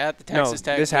serious? Like at the Texas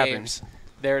Tech games, happens.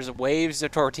 There's waves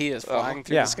of tortillas flying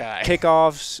through the sky.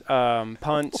 Kickoffs,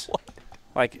 punts,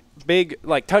 like big,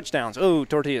 like touchdowns. Oh,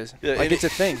 tortillas! Yeah, it's a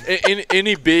thing.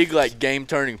 Any big like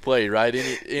game-turning play, right?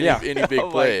 Any big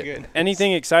play.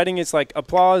 Anything exciting, it's like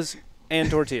applause and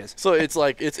tortillas. So it's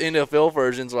like it's NFL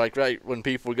versions, like right when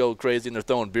people go crazy and they're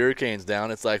throwing beer cans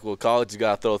down. It's like, well, college you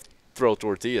got to throw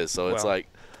tortillas. So it's like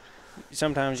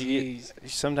sometimes you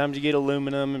get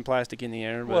aluminum and plastic in the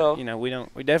air, but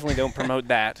we definitely don't promote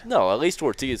that. No, at least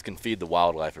tortillas can feed the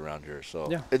wildlife around here.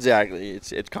 So exactly,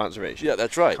 it's conservation. Yeah,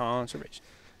 that's right. Conservation.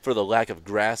 For the lack of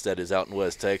grass that is out in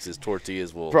West Texas,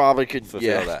 tortillas will probably could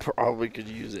fulfill that. Probably could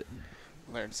use it.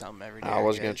 Learn something every day. I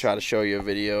was going to try to show you a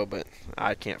video, but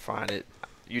I can't find it.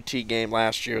 UT game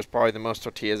last year was probably the most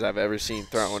tortillas I've ever seen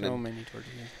thrown. So many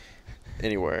tortillas.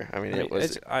 Anywhere. It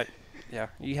was.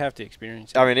 You have to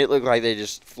experience it. I mean, it looked like they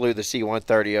just flew the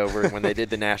C-130 over when they did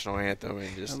the national anthem.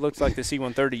 And just. It looks like the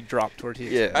C-130 dropped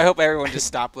tortillas. Yeah. I hope everyone just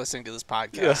stopped listening to this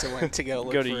podcast and went to go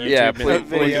look to for YouTube. Yeah,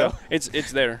 video.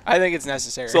 It's there. I think it's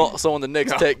necessary. So when the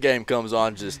next Tech game comes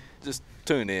on, just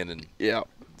tune in and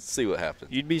see what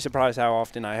happens. You'd be surprised how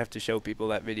often I have to show people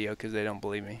that video because they don't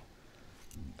believe me.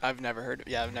 I've never heard of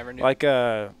it. Yeah, I've never knew. Like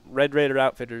Red Raider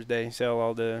Outfitters, they sell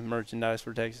all the merchandise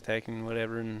for Texas Tech and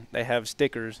whatever, and they have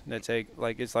stickers that say,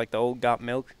 like, it's like the old Got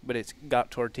Milk, but it's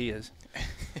Got Tortillas.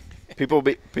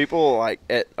 People like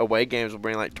at away games will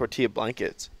bring like tortilla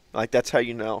blankets. Like that's how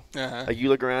you know. Uh-huh. Like you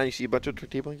look around, you see a bunch of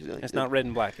tortilla blankets. Like, it's not red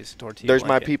and black; it's a tortilla. There's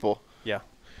blanket. my people. Yeah.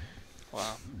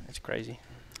 Wow, it's crazy.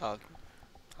 I'll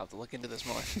have to look into this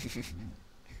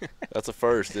more. That's a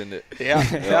first, isn't it? Yeah.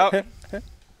 Yep.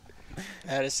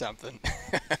 That is something.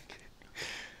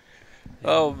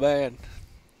 Oh man!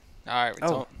 All right.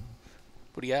 What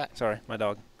do you got? Sorry, my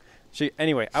dog.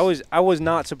 Anyway, I was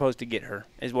not supposed to get her,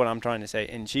 is what I'm trying to say,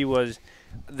 and she was.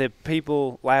 The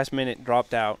people last minute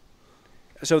dropped out,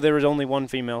 so there was only one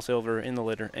female silver in the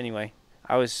litter. Anyway,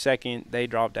 I was second. They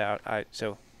dropped out.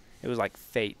 So it was like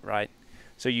fate, right?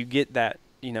 So you get that.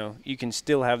 You can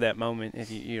still have that moment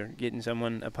if you're getting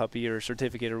someone a puppy or a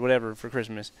certificate or whatever for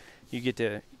Christmas. You get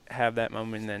to have that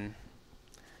moment. And then,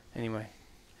 anyway,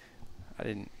 I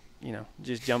didn't,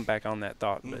 just jump back on that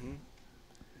thought. But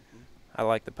I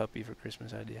like the puppy for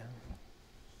Christmas idea.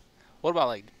 What about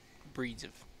like breeds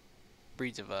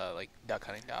of like duck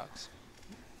hunting dogs?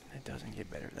 It doesn't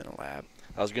get better than a lab.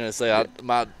 I was gonna say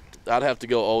I'd have to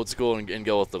go old school and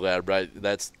go with the lab, right?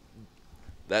 That's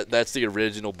the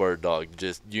original bird dog,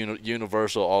 just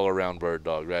universal all around bird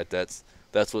dog, right? That's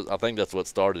what I think. That's what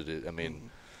started it. I mean,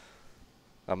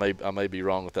 I may be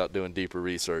wrong without doing deeper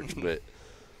research, but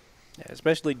yeah,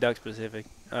 especially duck specific.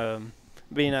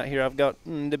 Being out here, I've got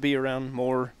to be around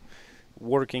more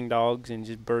working dogs and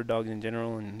just bird dogs in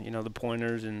general, and the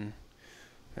pointers, and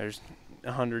there's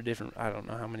 100 different. I don't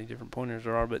know how many different pointers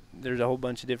there are, but there's a whole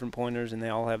bunch of different pointers, and they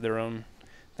all have their own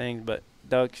things. But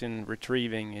ducks and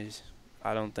retrieving is.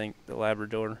 I don't think the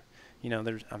Labrador,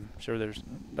 I'm sure there's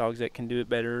dogs that can do it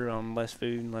better on less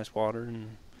food and less water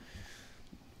and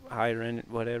higher end,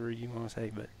 whatever you want to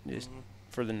say, but just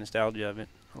for the nostalgia of it.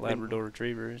 Labrador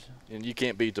retrievers. And you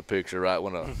can't beat the picture, right?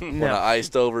 When a No.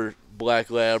 iced over black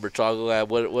lab or chocolate lab,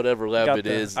 whatever lab Got it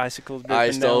the is, icicles dripping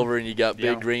iced down. over, and you got big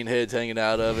Yeah. green heads hanging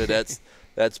out of it.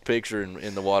 That's picture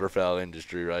in the waterfowl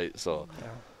industry, right? So Yeah.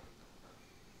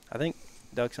 I think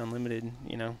Ducks Unlimited,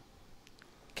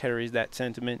 carries that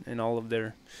sentiment in all of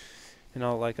their,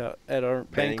 like at our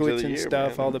Paintings of banquets the and year,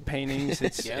 stuff, man. all the paintings.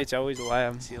 It's Yeah. it's always a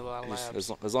lab. See a lot of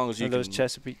labs. as long as you Or those can,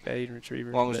 Chesapeake Bay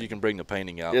retrievers. as long as but you can bring the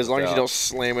painting out. As long as you without- don't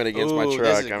slam it against my Ooh, truck.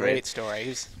 this is a I mean, great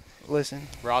story. listen.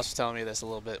 Ross was telling me this a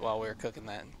little bit while we were cooking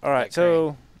that. All right, that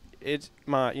so it's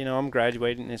my, I'm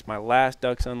graduating. It's my last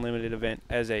Ducks Unlimited event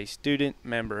as a student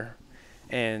member,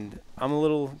 and I'm a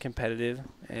little competitive,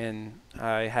 and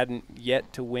I hadn't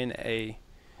yet to win a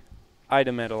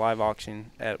item at a live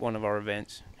auction at one of our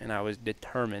events, and I was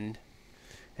determined.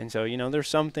 And so, there's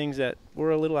some things that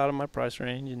were a little out of my price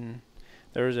range, and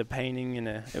there was a painting,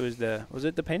 and was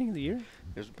it the painting of the year?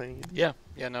 Here's the painting. Yeah,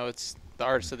 no, it's the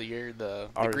artist of the year, the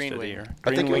Artist green of the wing. year.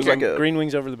 I think it was Green like a- green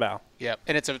wings over the bow. Yeah,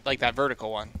 and it's like that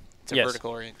vertical one. It's a Yes.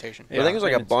 vertical orientation. I think it was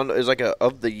like and a bundle. It was like a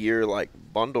of the year like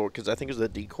bundle because I think it was the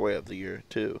decoy of the year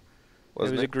too. It was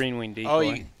Wasn't a green wing decoy.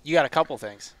 Oh, you got a couple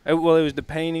things. Well, it was the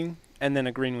painting and then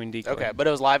a green wing decoy. Okay, but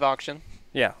it was live auction.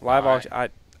 Yeah, live All auction. I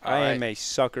All am a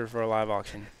sucker for a live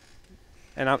auction,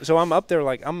 and I'm up there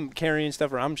like I'm carrying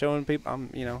stuff or I'm showing people.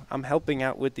 I'm helping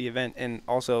out with the event and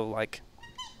also like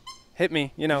hit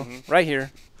me, right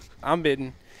here. I'm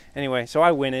bidding. Anyway, so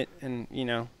I win it and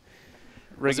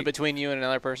Was it between you and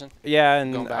another person? yeah,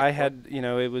 going and back I and had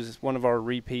it was one of our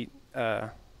repeat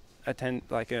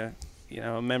like a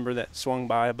member that swung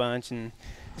by a bunch, and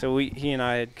so he and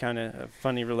I had kind of a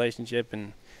funny relationship,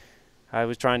 and I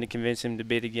was trying to convince him to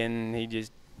bid again, and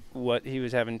he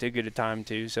was having too good a time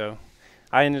too, so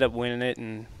I ended up winning it,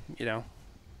 and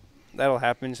that'll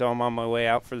happen. So I'm on my way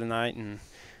out for the night, and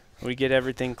we get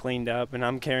everything cleaned up, and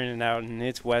I'm carrying it out, and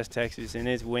it's West Texas, and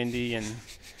it's windy, and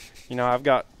I've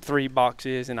got 3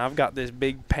 boxes, and I've got this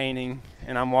big painting,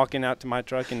 and I'm walking out to my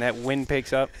truck, and that wind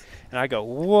picks up, and I go,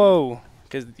 whoa,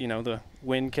 because, the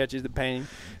wind catches the painting.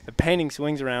 The painting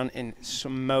swings around and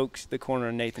smokes the corner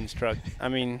of Nathan's truck. I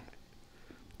mean,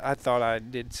 I thought I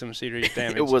did some serious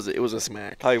damage. It was a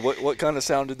smack. Hey, what kind of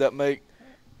sound did that make?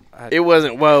 It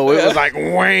wasn't whoa. It was like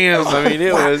wham. I mean,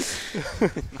 it was.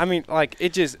 I mean, like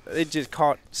it just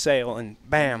caught sail and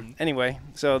bam. Anyway,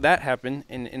 so that happened,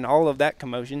 and in all of that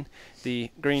commotion, the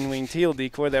green wing teal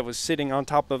decoy that was sitting on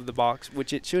top of the box,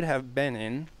 which it should have been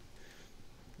in,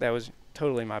 that was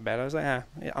totally my bad. I was like,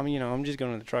 I'm just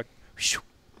going to the truck,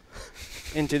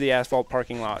 into the asphalt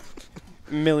parking lot,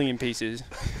 million pieces.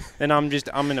 Then I'm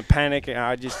in a panic, and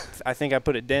I think I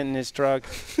put a dent in his truck.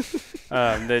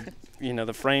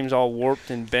 The frame's all warped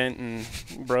and bent and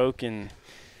broke, and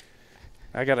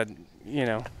I got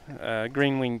a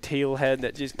green wing teal head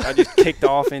that I just kicked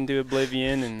off into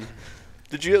oblivion. And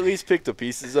Did you at least pick the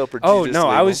pieces up, or did oh you just no,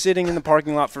 leave I was them? sitting in the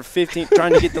parking lot for 15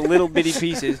 trying to get the little bitty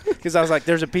pieces because I was like,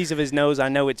 there's a piece of his nose I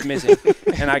know it's missing,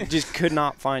 and I just could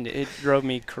not find it. It drove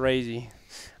me crazy.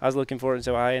 I was looking for it, and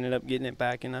so I ended up getting it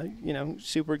back, and I,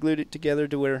 super glued it together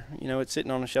to where, it's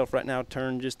sitting on a shelf right now,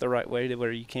 turned just the right way to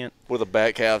where you can't. With the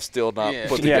back half still not Yeah.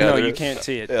 put Yeah, together. no, you can't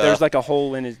see it. Yeah. There's like a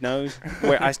hole in his nose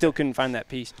where I still couldn't find that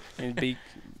piece. And it'd be,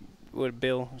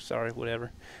 whatever.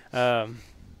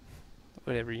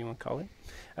 Whatever you want to call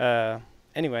it.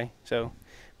 Anyway, so,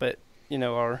 but,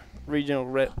 our regional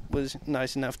rep was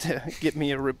nice enough to get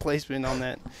me a replacement on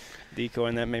that decoy,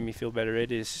 and that made me feel better.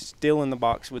 It is still in the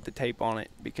box with the tape on it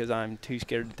because I'm too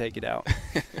scared to take it out.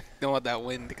 Don't want that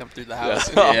wind to come through the house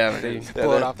Yeah, and man.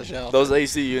 pull it off the shelf. Those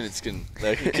AC units can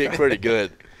kick pretty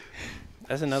good.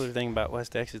 That's another thing about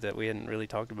West Texas that we hadn't really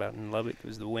talked about in Lubbock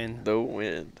was the wind. The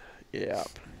wind. Yeah.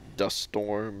 Dust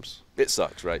storms. It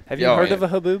sucks, right? Have you Yeah, heard yeah. of a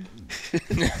haboob?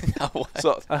 No,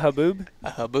 So, A haboob?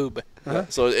 a haboob. Uh-huh.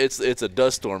 so it's a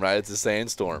dust storm, right? It's a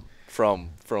sandstorm from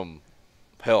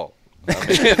hell. I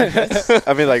mean,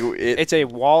 I mean, like It's a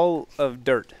wall of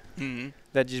dirt Mm-hmm.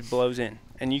 that just blows in,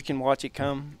 and you can watch it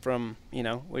come from,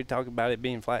 we talk about it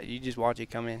being flat. You just watch it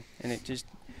come in, and it just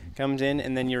comes in,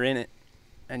 and then you're in it,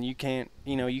 and you can't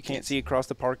see across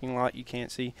the parking lot. You can't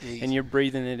see, and you're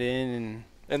breathing it in,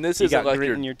 and this and you isn't got like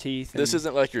grit in your teeth. this and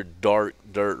isn't like your dark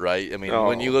dirt, right? I mean,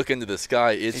 when No. you look into the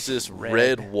sky, it's It's this red.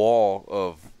 red wall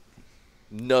of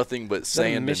nothing but Is that a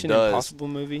sand and Mission dust. Impossible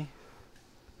movie?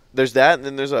 there's that, and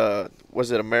then there's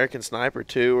was it American Sniper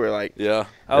too, where like Yeah,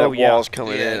 Oh that yeah, wall's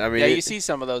coming in. I mean, you see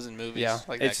some of those in movies, Yeah,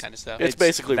 like that it's- kind of stuff. it's It's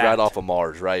basically that. right off of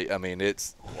Mars, right? I mean,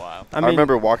 it's Wow. I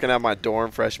remember walking out my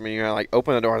dorm freshman year. I like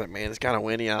open the door, like, man, it's kind of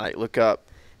windy. I like look up.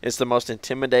 It's the most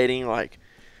intimidating, like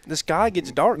the sky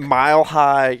gets dark. mile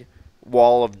high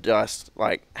wall of dust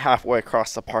like halfway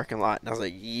across the parking lot, and I was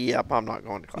like, "Yep, I'm not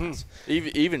going to class."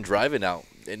 Even driving out,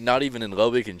 and not even in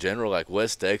Lubbock in general, like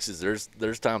West Texas.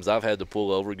 There's times I've had to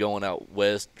pull over going out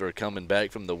west or coming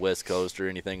back from the West Coast or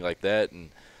anything like that,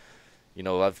 and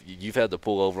you've had to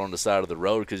pull over on the side of the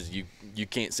road because you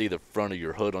can't see the front of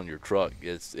your hood on your truck.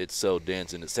 It's so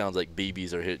dense, and it sounds like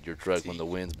BBs are hitting your truck when the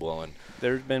wind's blowing.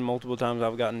 There's been multiple times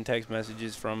I've gotten text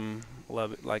messages from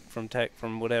Lubbock, like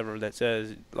from whatever, that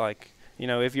says, like,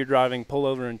 if you're driving, pull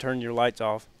over and turn your lights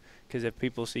off, because if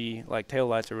people see like tail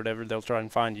lights or whatever, they'll try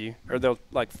and find you, or they'll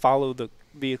like follow the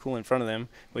vehicle in front of them,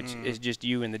 which is just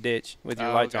you in the ditch with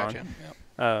your lights on. Yep.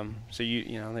 So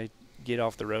they get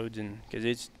off the roads, and because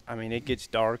it gets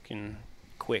dark and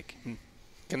quick.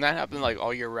 Can that happen like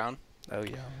all year round? Oh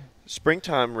yeah.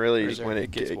 Springtime really is when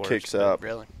it kicks up.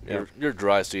 Really? Yeah. Your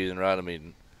dry season, right? I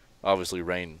mean, obviously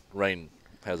rain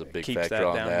has a big factor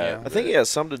on that. Yeah. I think it has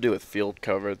something to do with field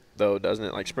cover, though, doesn't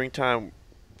it? Like springtime,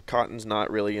 cotton's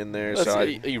not really in there.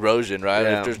 That's erosion, right?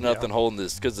 Yeah. If there's nothing holding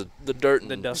this, because the dirt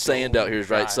and sand out here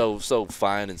is so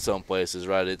fine in some places,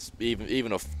 right? It's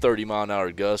even a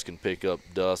 30-mile-an-hour gust can pick up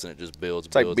dust, and it just builds.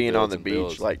 It's like being on the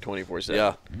beach like 24/7.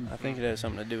 Yeah. I think it has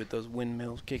something to do with those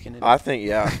windmills kicking it. I think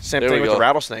same thing with the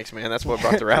rattlesnakes, man. That's what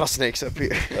brought the rattlesnakes up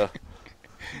here. Yeah.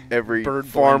 Every Bird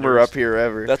farmer blenders. up here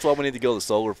ever. That's why we need to go to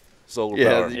solar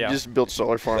power. You just built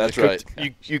solar farms. That's right.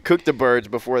 You cook the birds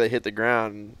before they hit the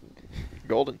ground. And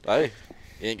golden. Hey,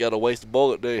 you ain't got to waste a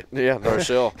bullet, do you? Yeah. Or a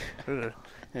shell.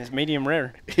 It's medium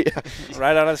rare. Yeah.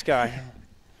 Right out of the sky.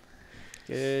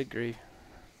 Good grief.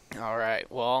 All right.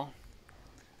 Well,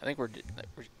 I think we're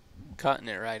cutting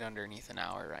it right underneath an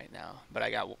hour right now. But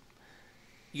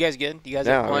you guys good? You guys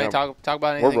want to talk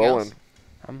about anything We're rolling. else?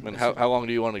 I mean, how long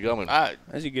do you want to go?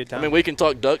 That's a good time. I mean, we can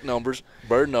talk duck numbers,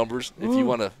 bird numbers, if you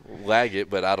want to lag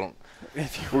it, but I don't.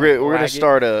 We're gonna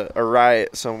start a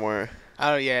riot somewhere.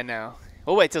 Oh yeah, no.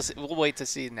 We'll wait to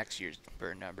see next year's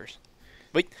bird numbers.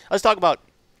 But let's talk about,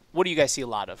 what do you guys see a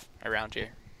lot of around here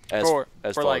for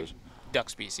like duck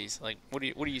species? Like what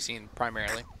are you seeing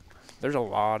primarily? There's a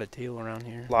lot of teal around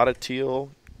here. A lot of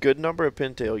teal. Good number of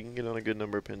pintail. You can get on a good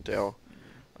number of pintail.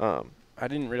 I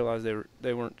didn't realize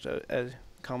they weren't as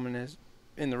common as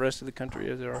in the rest of the country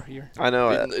as they are here. I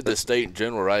know. The state in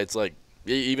general, right? It's like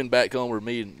even back home where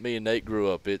me and Nate grew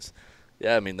up.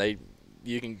 I mean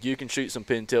you can shoot some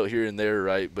pintail here and there,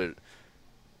 right? But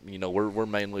we're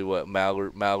mainly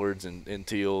mallards and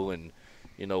teal and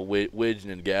widgeon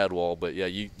and gadwall. But yeah,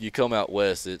 you come out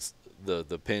west, it's the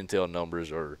pintail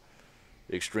numbers are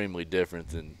extremely different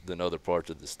than other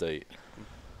parts of the state.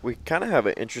 We kind of have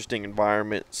an interesting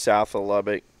environment south of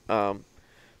Lubbock.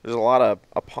 There's a lot of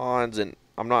ponds, and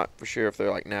I'm not for sure if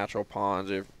they're like natural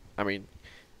ponds.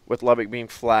 With Lubbock being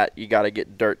flat, you got to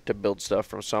get dirt to build stuff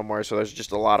from somewhere. So there's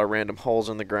just a lot of random holes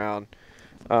in the ground.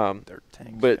 Dirt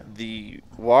tanks. But the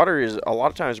water is a lot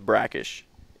of times brackish,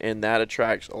 and that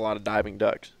attracts a lot of diving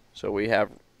ducks. So we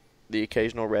have the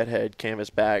occasional redhead,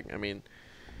 canvasback. I mean,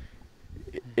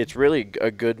 it's really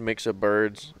a good mix of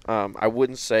birds. I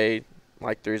wouldn't say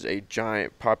like there's a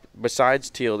giant besides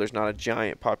teal, there's not a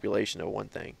giant population of one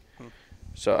thing.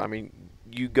 So I mean,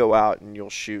 you go out and you'll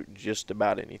shoot just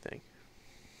about anything.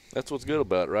 That's what's good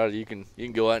about it, right? You can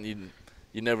go out and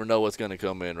you never know what's going to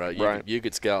come in, right? You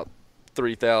could scout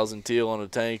 3,000 teal on a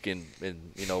tank and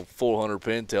 400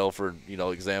 pintail for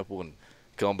example, and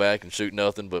come back and shoot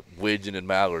nothing but widgeon and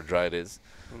mallards, right?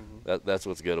 That's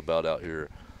what's good about out here.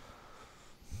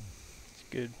 It's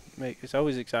good. It's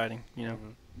always exciting,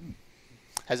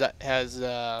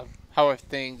 How have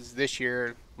things this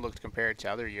year looked compared to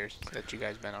other years that you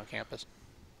guys been on campus?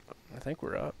 I think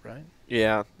we're up, right?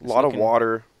 Yeah, a lot of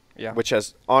water, which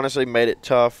has honestly made it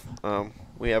tough.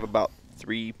 We have about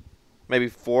 3, maybe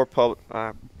 4 probably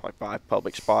 5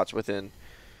 public spots within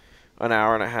an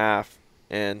hour and a half,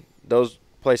 and those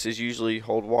places usually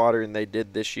hold water, and they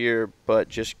did this year, but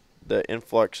just the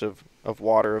influx of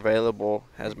water available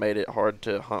has made it hard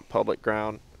to hunt public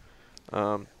ground.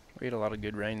 We had a lot of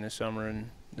good rain this summer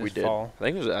and this we fall.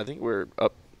 did. I think we're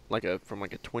up from a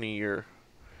 20-year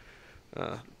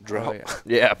drought. Oh,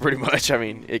 yeah, pretty much. I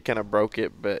mean, it kind of broke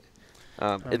it, but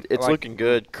it's looking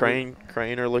good. Crane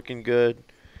are looking good.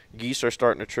 Geese are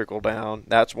starting to trickle down.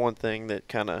 That's one thing that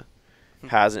kind of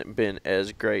hasn't been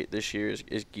as great this year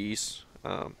is geese.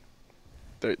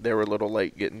 They were a little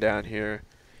late getting down here,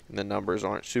 and the numbers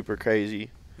aren't super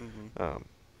crazy.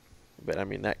 But I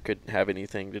mean, that could have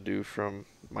anything to do from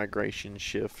migration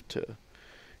shift to,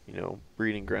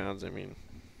 breeding grounds. I mean,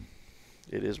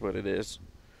 it is what it is.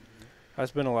 I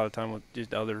spend a lot of time with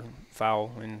just other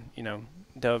fowl, and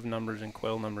dove numbers and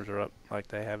quail numbers are up like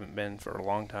they haven't been for a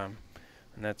long time,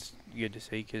 and that's good to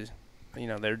see because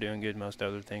they're doing good. Most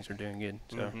other things are doing good.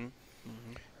 So,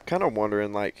 kind of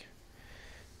wondering, like,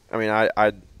 I mean,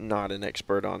 I'm not an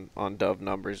expert on dove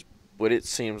numbers, but it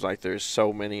seems like there's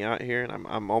so many out here, and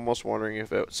I'm almost wondering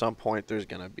if at some point there's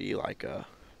gonna be like a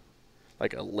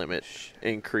limit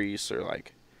increase, or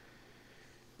like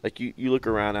you look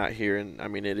around out here, and I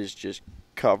mean, it is just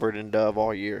covered in dove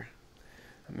all year.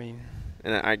 I mean,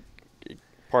 and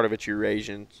part of it's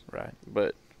Eurasian, right?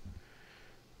 But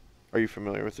are you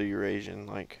familiar with the Eurasian?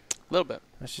 Like, a little bit.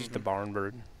 That's just the barn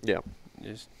bird. Yeah.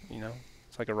 Just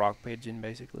it's like a rock pigeon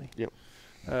basically. Yep.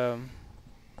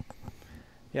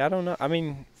 Yeah, I don't know. I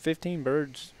mean, 15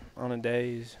 birds on a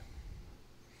day is.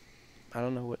 I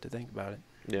don't know what to think about it.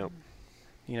 Yeah.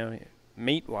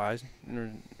 Meat-wise,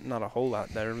 there's not a whole lot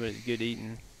there, but it's good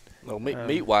eating. Well,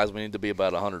 meat-wise, we need to be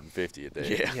about 150 a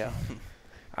day. Yeah. Yeah.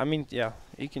 I mean, yeah,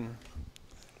 you can.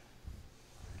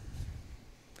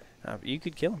 You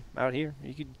could kill them out here.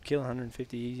 You could kill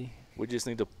 150 easy. We just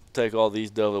need to take all these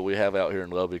dove that we have out here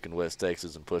in Lubbock and West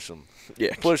Texas and push them.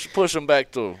 Yeah. Push them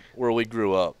back to where we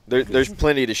grew up. There's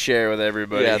plenty to share with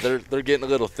everybody. Yeah, they're getting a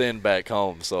little thin back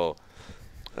home. So.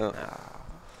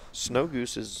 Snow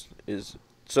goose is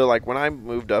so, like, when I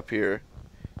moved up here,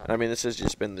 I mean, this has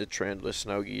just been the trend with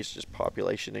snow geese, just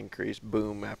population increase,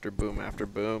 boom after boom after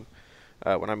boom.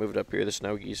 When I moved up here, the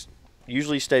snow geese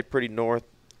usually stayed pretty north.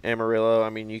 Amarillo,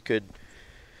 I mean, you could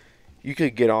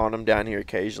get on them down here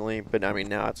occasionally, but I mean,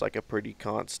 now it's like a pretty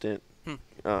constant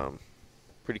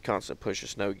push of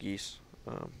snow geese,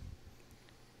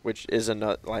 which is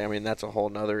that's a whole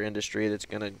nother industry that's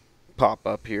gonna pop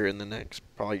up here in the next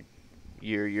probably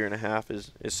year and a half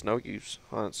is snow goose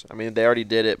hunts. I mean, they already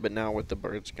did it, but now with the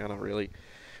birds kind of really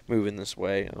moving this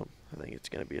way, I think it's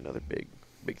gonna be another big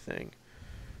thing.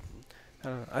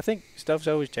 I think stuff's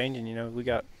always changing. We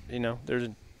got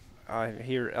I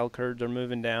hear elk herds are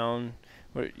moving down.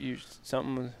 What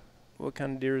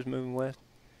kind of deer is moving west?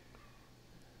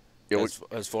 Yeah,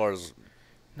 as far as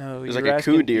no, it's like a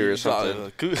coup deer or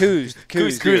something. Coos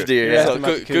deer.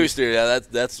 Yeah, coos deer. Yeah,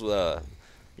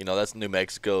 that's New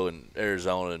Mexico and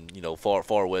Arizona and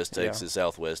far west Texas,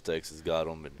 southwest Texas got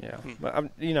them.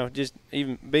 But just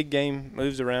even big game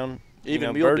moves around.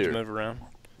 Even mule birds deer move around.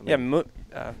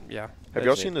 Have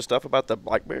y'all seen the stuff about the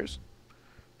black bears?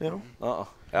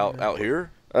 Out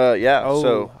here? Yeah. Oh,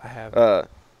 so I have.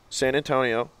 San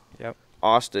Antonio. Yep.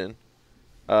 Austin.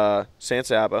 San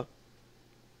Saba.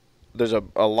 There's a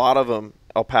lot of them.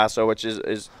 El Paso, which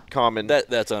is common.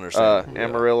 That's understandable.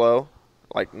 Amarillo,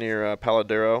 like near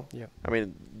Paladero. Yeah. I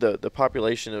mean, the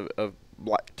population of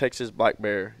Texas black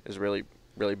bear is really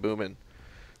booming.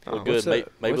 Well, good.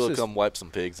 Maybe they'll come wipe some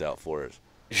pigs out for us.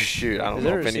 Shoot, I don't Is know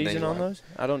there if a anything. season on those?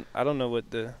 I don't know what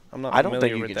I'm not. I don't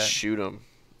think familiar you with can that. shoot them.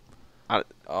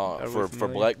 For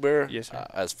black bear, Yes, sir.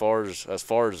 as far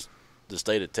as the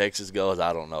state of Texas goes,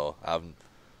 I don't know.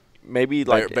 Maybe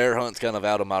like bear hunt's kind of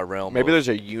out of my realm. Maybe there's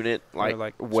a unit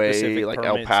like way like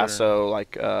El Paso,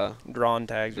 like drawn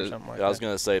tags or something like that. I was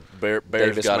gonna say bear's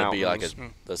Davis got to be like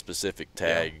Mountains. a specific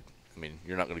tag. Yeah. I mean,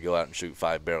 you're not gonna go out and shoot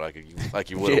 5 bear like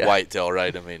you would a whitetail,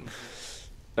 right?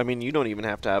 I mean, you don't even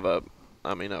have to have a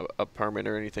permit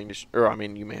or anything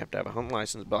you may have to have a hunting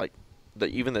license, but like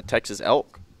even the Texas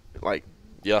elk, like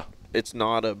it's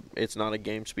not a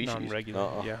game species.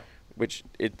 Non-regular, yeah. Which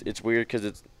it's weird because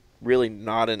it's really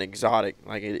not an exotic.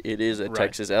 Like it is a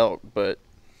Texas elk, but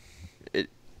it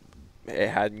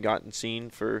hadn't gotten seen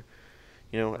for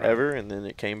ever, and then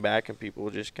it came back and people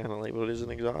just kind of labeled it as an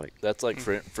exotic. That's like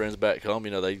friends back home.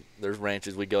 There's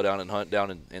ranches we go down and hunt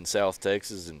down in South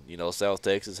Texas, and South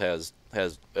Texas has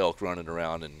elk running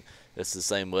around, and it's the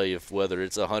same way whether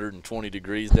it's 120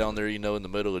 degrees down there, in the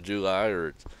middle of July, or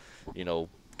it's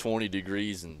 20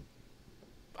 degrees and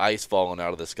ice falling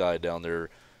out of the sky down there,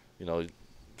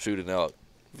 shooting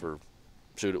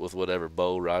shoot it with whatever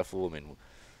bow, rifle. I mean,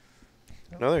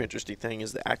 another interesting thing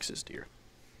is the axis deer.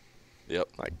 Yep.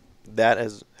 Like that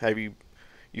have you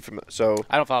familiar? So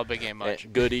I don't follow big game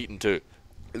much. Good eating too.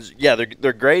 Yeah,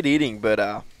 they're great eating,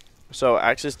 but so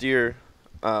axis deer,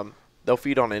 they'll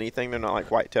feed on anything. They're not like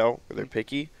whitetail, they're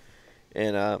picky,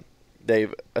 and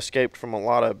they've escaped from a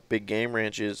lot of big game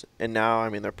ranches, and now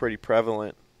they're pretty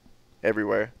prevalent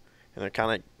everywhere, and they're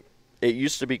kind of. It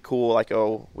used to be cool, like,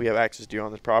 oh, we have axis deer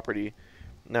on this property.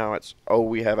 Now it's, oh,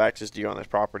 we have axis deer on this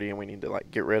property, and we need to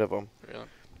like get rid of them. Really?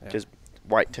 Because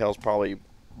whitetails probably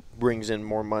brings in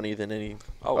more money than any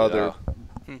other.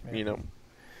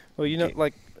 Well,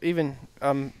 like even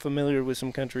I'm familiar with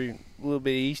some country a little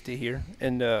bit east of here,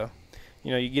 and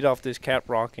you get off this cap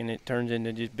rock and it turns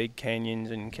into just big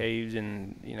canyons and caves,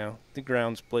 and the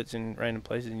ground splits in random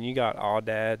places, and you got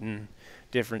aoudad and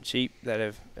different sheep that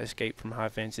have escaped from high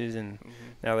fences, and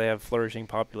now they have flourishing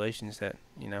populations that,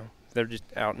 they're just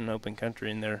out in open country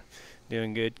and they're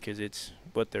doing good because it's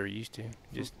what they're used to.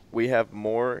 We have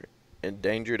more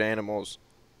endangered animals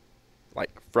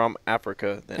from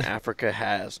Africa than Africa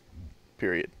has,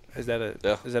 period. Is that a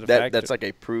fact? That's like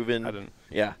a proven. I don't.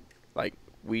 Yeah,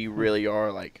 we really are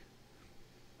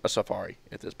a safari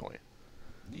at this point.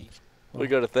 We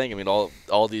got to think. I mean,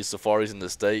 all these safaris in the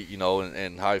state,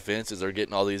 and high fences are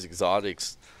getting all these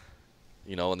exotics,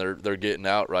 and they're getting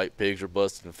out, right? Pigs are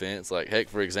busting the fence. Like, heck,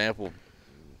 for example,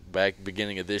 back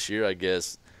beginning of this year, I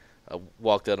guess, I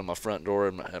walked out of my front door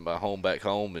at my home back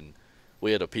home, and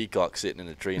we had a peacock sitting in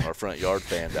a tree in our front yard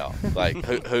fanned out. Like,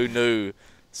 who knew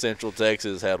Central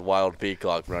Texas had wild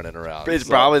peacock running around? It's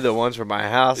probably the ones from my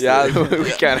house that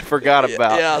we kind of forgot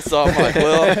about. Yeah, so I'm like,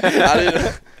 well,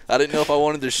 I didn't know if I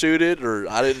wanted to shoot it or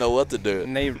I didn't know what to do.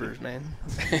 Neighbors, man.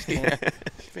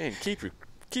 Man,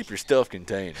 keep your stuff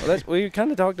contained. Well, we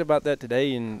kind of talked about that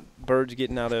today, and birds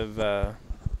getting out of.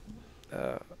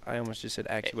 I almost just said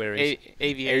actuaries.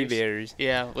 Aviaries.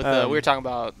 Yeah, with we were talking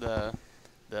about the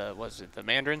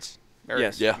mandarins.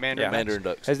 Yes. Yeah. Mandarin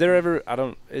ducks. Has there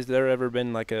ever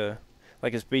been like a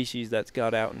species that's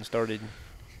got out and started,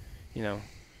 I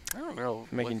don't know,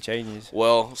 making changes?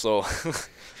 Well, so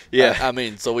yeah, I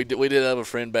mean, so we did have a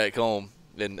friend back home,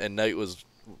 and Nate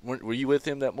were you with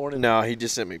him that morning? No, he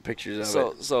just sent me pictures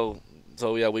of it.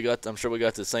 So yeah, I'm sure we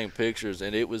got the same pictures,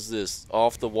 and it was this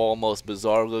off the wall, most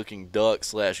bizarre looking duck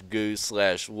 / goose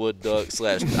 / wood duck /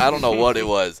 I don't know what it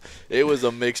was. It was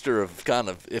a mixture of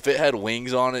if it had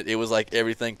wings on it, it was like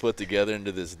everything put together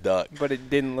into this duck. But it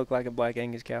didn't look like a black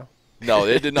Angus cow. No,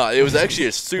 it did not. It was actually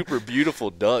a super beautiful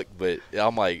duck, but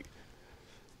I'm like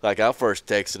I first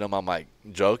texted him, I'm like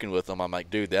joking with him, I'm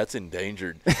like, dude, that's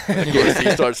endangered. Of course,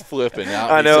 he starts flipping out.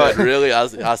 I know. He said, really?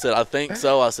 I said, I think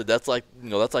so. I said, that's like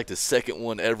the second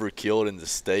one ever killed in the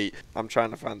state. I'm trying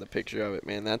to find the picture of it,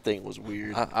 man. That thing was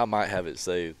weird. I might have it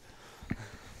saved.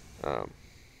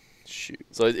 Shoot.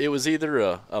 So it was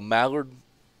either a mallard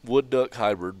wood duck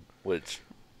hybrid, which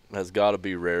has got to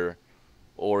be rare,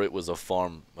 or it was a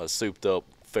souped up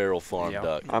feral farm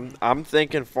duck. I'm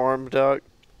thinking farm duck.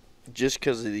 Just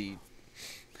because of the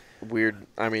weird,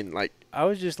 I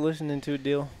was just listening to a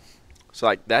deal.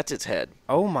 So, that's its head.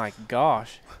 Oh, my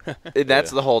gosh. That's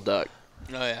the whole duck.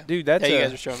 Oh, yeah. Dude, that's you guys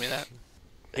were showing me that.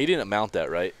 He didn't mount that,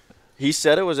 right? He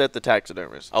said it was at the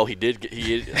taxidermist. Oh, he did?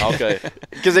 Okay.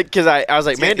 Because I was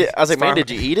like, man, did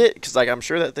you eat it? Because, I'm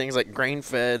sure that thing's,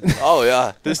 grain-fed. Oh,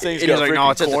 yeah. This thing's got freaking no,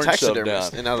 it's at the corn shoved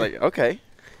taxidermist. down. And I was like, okay.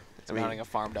 Mounting a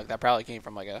farm duck. That probably came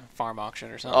from a farm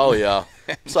auction or something. Oh yeah.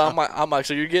 So I'm like,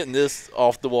 so you're getting this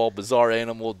off the wall bizarre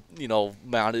animal,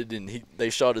 mounted, and they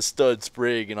shot a stud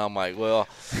sprig, and I'm like, well,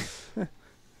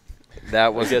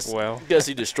 that was guess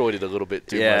he destroyed it a little bit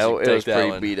too much. Yeah, it was pretty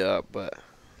one. beat up, but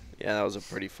yeah, that was a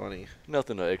pretty funny.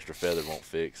 Nothing an extra feather won't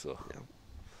fix. So yeah.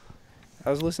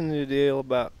 I was listening to a deal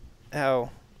about how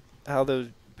those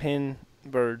pen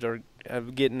birds are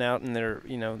getting out, and their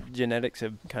genetics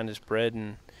have kind of spread,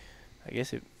 and I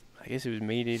guess it was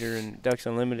Meat Eater and Ducks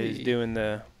Unlimited is doing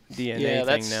the DNA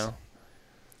thing now.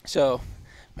 So,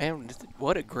 man,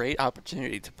 what a great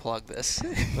opportunity to plug this.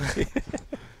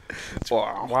 That's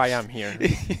why I'm here.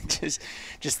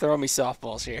 just throw me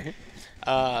softballs here.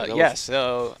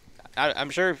 So I'm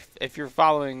sure if you're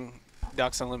following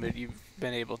Ducks Unlimited, you've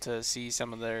been able to see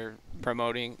some of their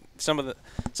promoting, some of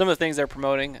the things they're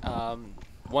promoting.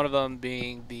 One of them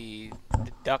being the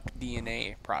duck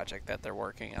DNA project that they're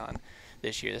working on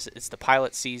this year. It's the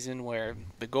pilot season where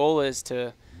the goal is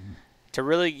to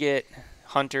really get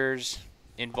hunters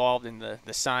involved in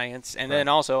the science, and then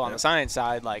also on the science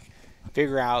side,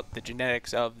 figure out the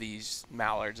genetics of these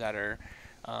mallards that are,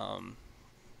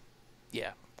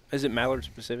 Is it mallard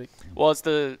specific? Well, it's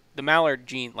the mallard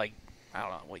gene, I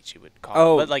don't know what you would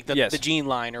call it, but the gene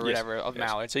line or whatever of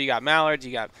mallards. So you got mallards,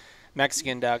 you got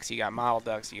Mexican ducks, you got mottled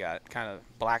ducks, you got kind of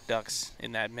black ducks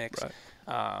in that mix.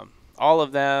 Right. All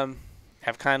of them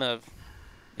have kind of,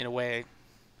 in a way,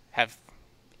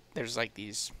 there's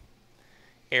these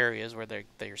areas where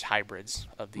there's hybrids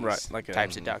of these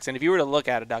types of ducks. And if you were to look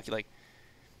at a duck,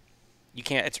 you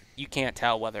can't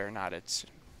tell whether or not it's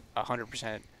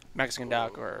 100% Mexican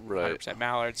duck or 100%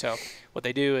 mallard. So what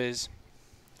they do is,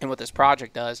 and what this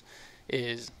project does,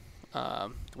 is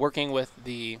working with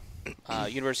the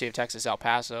University of Texas El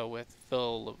Paso with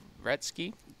Phil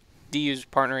Lavretsky. DU's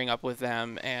partnering up with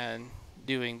them and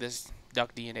doing this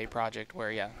duck DNA project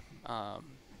where,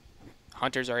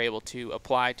 hunters are able to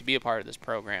apply to be a part of this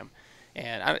program.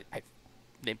 And I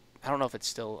don't know if it's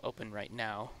still open right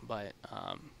now, but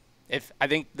if I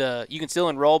think you can still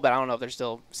enroll, but I don't know if they're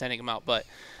still sending them out. But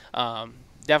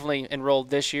definitely enroll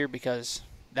this year, because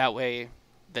that way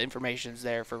the information's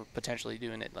there for potentially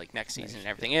doing it like next season and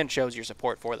everything, and shows your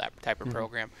support for that type of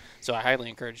program. So I highly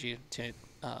encourage you to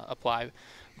apply.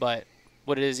 But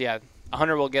what it is, a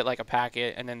hunter will get like a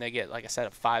packet, and then they get like a set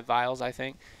of 5 vials, I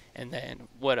think. And then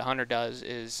what a hunter does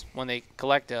is when they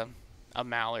collect a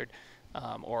mallard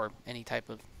or any type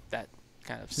of that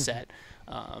kind of set,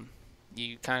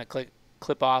 you kind of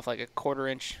clip off like a 1/4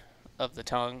 inch of the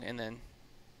tongue, and then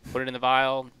put it in the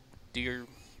vial,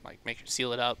 make sure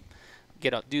seal it up,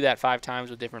 do that 5 times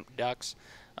with different ducks,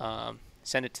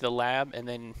 send it to the lab, and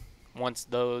then once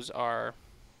those are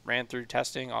ran through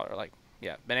testing or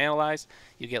been analyzed,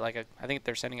 you get I think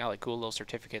they're sending out like cool little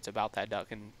certificates about that duck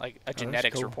and like a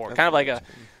genetics report, That's kind of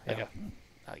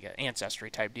like an ancestry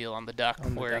type deal on the duck,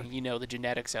 where you know the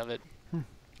genetics of it.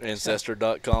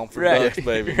 Ancestor.com for ducks,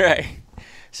 baby. Right.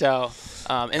 So,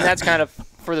 and that's kind of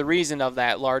for the reason of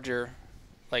that larger,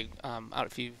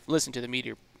 if you listen to the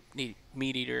Meat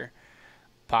Eater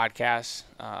podcast,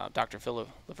 Dr. Phil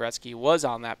Lavretsky was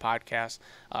on that podcast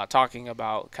talking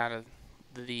about kind of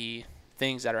the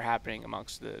things that are happening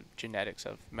amongst the genetics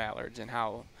of mallards, and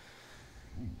how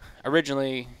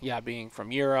originally, being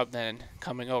from Europe, then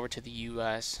coming over to the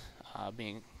U.S.,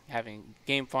 having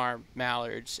game farm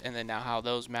mallards, and then now how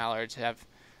those mallards have,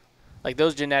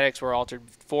 those genetics were altered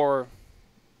for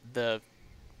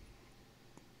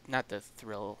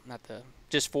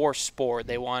just for sport.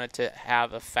 They wanted to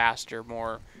have a faster,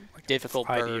 more difficult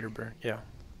bird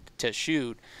to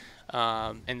shoot.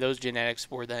 And those genetics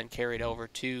were then carried over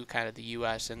to kind of the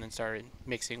U.S. and then started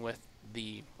mixing with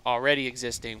the already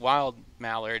existing wild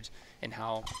mallards, and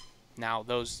how now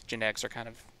those genetics are kind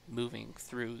of moving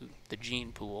through the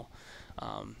gene pool.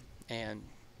 And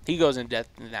he goes in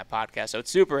depth in that podcast, so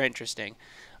it's super interesting.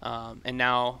 And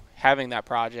now having that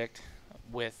project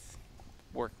with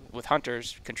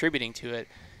hunters contributing to it,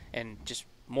 and just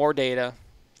more data,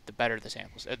 the better the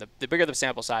samples. The bigger the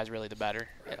sample size, really, the better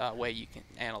way you can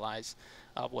analyze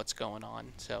what's going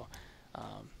on. So,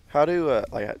 how do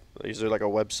is there like a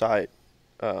website?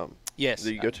 Yes.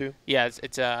 That you go to? Yeah,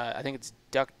 it's I think it's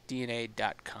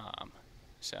duckdna.com.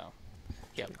 So,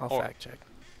 yeah. I'll fact check.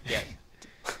 Yeah.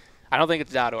 I don't think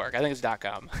it's .org. I think it's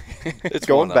 .com. It's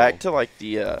going back to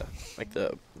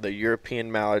the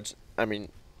European mallards. I mean,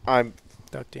 I'm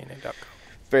duckdna.com.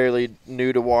 fairly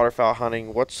new to waterfowl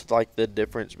hunting. What's the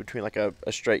difference between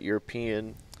a straight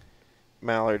European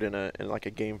mallard and a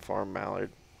game farm mallard?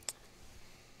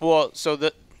 Well, so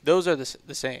those are the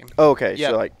same. Oh, okay.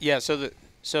 Yeah. So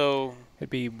so it'd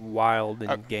be wild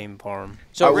and game farm.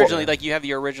 So originally, you have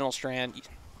the original strand.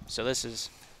 So this is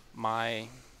my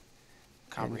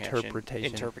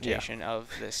interpretation of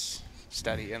this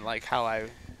study, and how I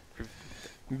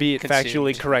be it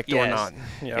factually correct or not.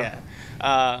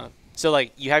 Yeah. So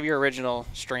you have your original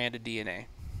strand of DNA.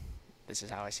 This is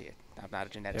how I see it. I'm not a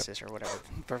geneticist or whatever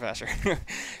professor.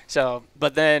 So,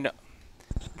 but then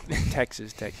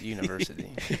Texas Tech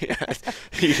University.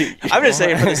 I'm just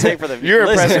saying for the sake for the you're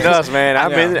listeners. impressing us, man.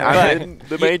 I'm in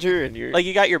the major, and you're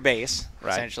you got your base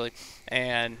essentially,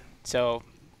 and so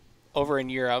over in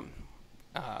Europe,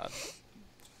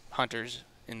 hunters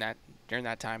during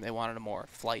that time, they wanted a more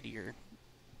flightier,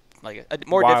 a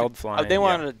more wild flying. They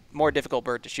wanted a more difficult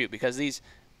bird to shoot, because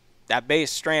that base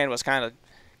strand was kind of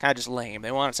just lame.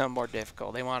 They wanted something more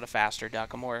difficult. They wanted a faster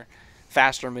duck, a more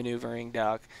faster maneuvering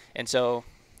duck, and so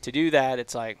to do that,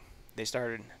 it's they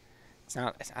started.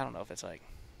 I don't know if it's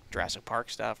Jurassic Park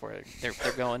stuff where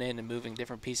they're going in and moving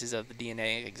different pieces of the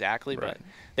DNA exactly, but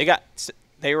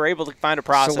they were able to find a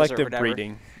process selective or whatever.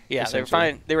 breeding. Yeah,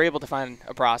 they were able to find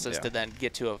a process to then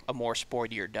get to a more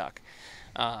sportier duck.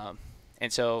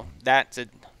 And so that's a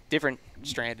different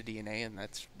strand of DNA, and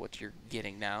that's what you're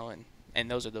getting now.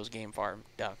 And those are those game farm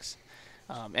ducks.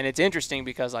 And it's interesting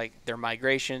because their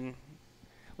migration,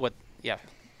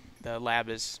 the lab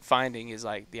is finding is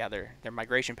their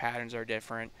migration patterns are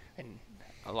different, and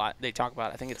a lot they talk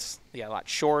about. I think it's a lot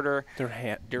shorter.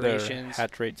 Their durations,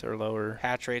 hatch rates are lower.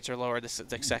 The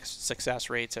success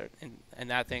rates and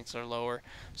that things are lower.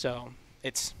 So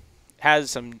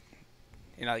has some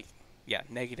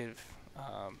negative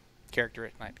not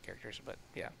characters, but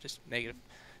just negative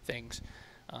things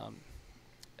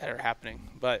that are happening.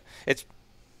 But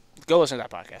go listen to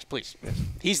that podcast, please.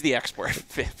 He's the expert.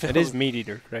 It is Meat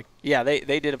Eater, correct? Yeah,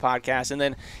 they did a podcast, and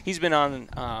then he's been on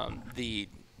the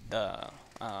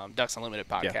Ducks Unlimited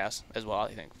podcast as well.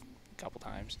 I think a couple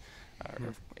times,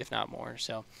 or if not more.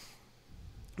 So,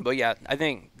 but I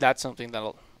think that's something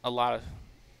that a lot of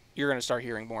you're going to start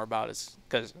hearing more about, is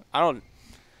because I don't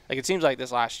it seems like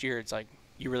this last year it's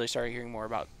you really started hearing more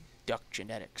about duck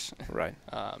genetics. Right.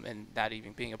 And that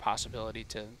even being a possibility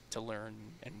to learn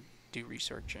and do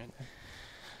research in.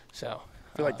 So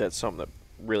I feel like that's something that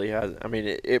really has. I mean,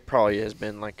 it probably has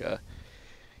been like a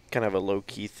kind of a low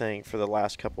key thing for the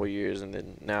last couple of years, and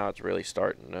then now it's really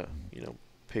starting to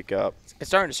pick up. It's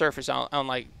starting to surface on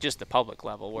like just the public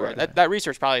level, where Right. that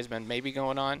research probably has been maybe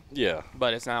going on. Yeah.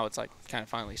 But it's like kind of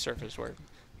finally surfaced where.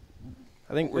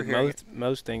 I think We're with hearing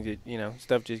most things,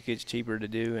 stuff just gets cheaper to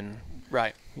do, and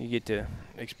Right. you get to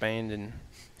expand and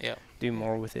Yep. do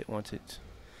more with it once it's.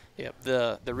 Yep.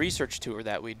 The research tour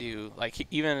that we do, like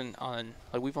even on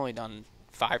like we've only done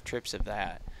 5 trips of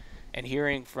that, and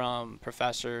hearing from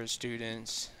professors,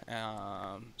 students,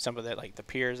 some of the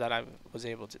peers that I was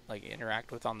able to like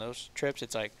interact with on those trips,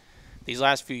 it's like these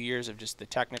last few years of just the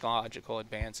technological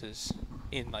advances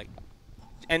in like,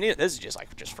 and this is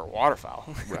just for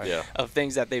waterfowl, Right. Yeah. of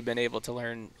things that they've been able to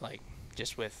learn, like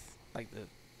just with like the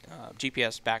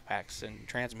GPS backpacks and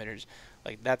transmitters,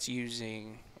 like that's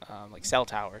using like cell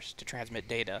towers to transmit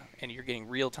data, and you're getting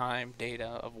real-time data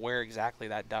of where exactly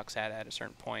that duck's at a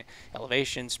certain point,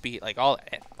 elevation, speed, like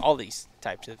all these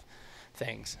types of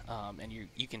things, and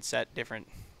you can set different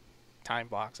time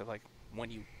blocks of like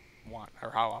when you want or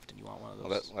how often you want one of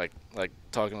those. Well, that, like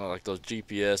talking about like those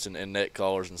GPS and net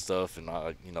callers and stuff, and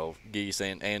geese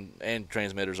and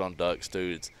transmitters on ducks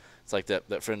too. It's like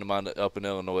that friend of mine up in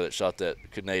Illinois that shot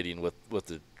that Canadian with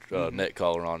the net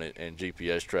collar on it and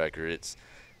GPS tracker.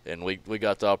 And we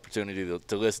got the opportunity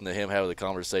to listen to him have the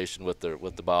conversation with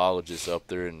the biologists up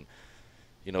there, and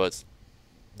it's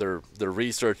their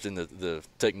research and the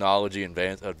technology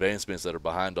advancements that are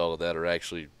behind all of that are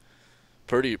actually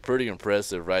pretty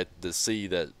impressive, right? To see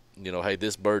that hey,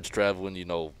 this bird's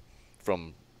traveling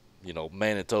from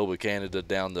Manitoba, Canada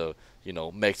down to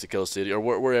Mexico City or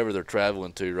wherever they're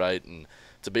traveling to, right? And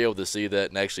to be able to see that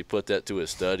and actually put that to a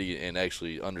study and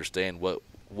actually understand what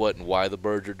and why the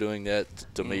birds are doing that,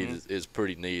 to me is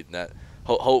pretty neat. And that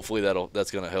hopefully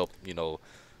that's going to help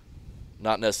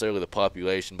not necessarily the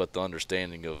population, but the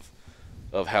understanding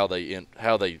of how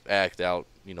they act out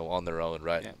on their own,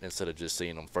 right? Yeah. Instead of just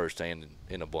seeing them firsthand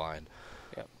in a blind.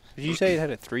 Did you say it had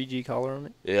a 3G collar on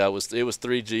it? Yeah, it was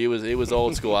 3G. It was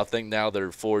old school. I think now they're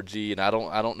 4G, and I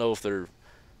don't know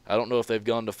if they've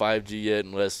gone to 5G yet,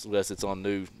 unless it's on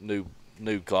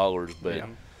new collars. But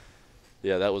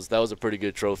yeah, that was a pretty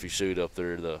good trophy shoot up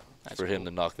there for him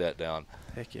to knock that down.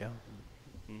 Heck yeah.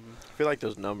 I feel like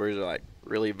those numbers are like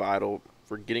really vital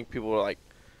for getting people to like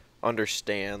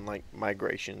understand like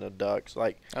migration of ducks.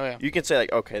 Like you can say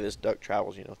like, okay, this duck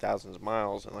travels thousands of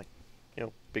miles, and like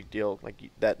big deal. Like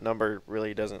that number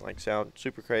really doesn't like sound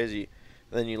super crazy.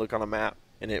 And then you look on a map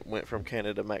and it went from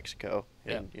Canada to Mexico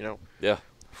in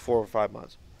 4 or 5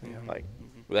 months. Yeah. Like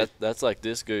that's like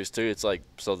this goose too. It's like,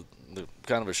 so the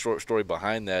kind of a short story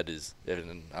behind that is,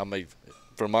 and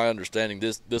from my understanding,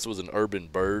 this was an urban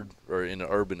bird or in an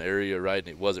urban area, right? And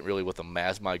it wasn't really with a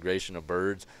mass migration of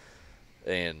birds.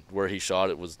 And where he shot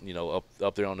it was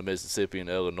up there on the Mississippi and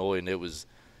Illinois, and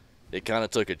it kind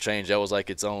of took a change. That was like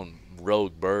its own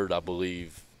rogue bird, I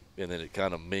believe, and then it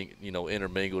kind of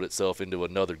intermingled itself into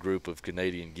another group of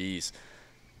Canadian geese,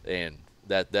 and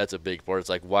that's a big part. It's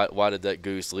like, why did that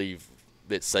goose leave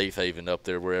its safe haven up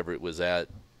there wherever it was at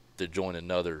to join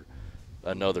another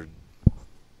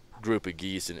group of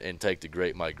geese and take the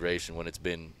Great Migration when it's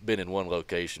been in one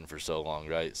location for so long,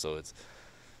 right? So it's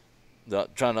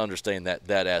trying to understand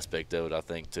that aspect of it, I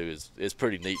think too, is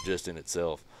pretty neat just in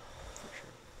itself.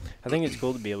 I think it's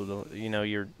cool to be able to,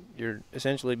 you're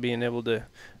essentially being able to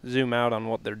zoom out on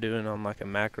what they're doing on like a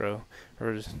macro,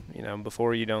 or just,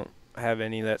 before you don't have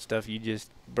any of that stuff. You just,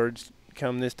 birds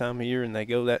come this time of year and they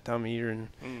go that time of year,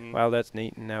 and wow, that's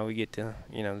neat. And now we get to,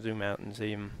 zoom out and see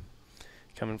them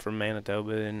coming from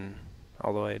Manitoba and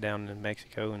all the way down to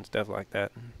Mexico and stuff like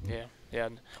that. Yeah.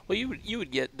 Well, you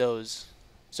would get those.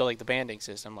 So like the banding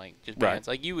system, like just bands,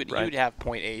 like you would have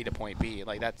point A to point B,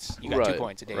 like you got 2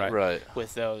 points a day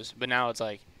with those. But now it's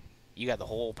like you got the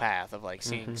whole path of like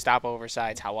seeing stopover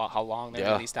sites, how long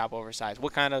they're in these stopover sites,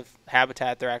 what kind of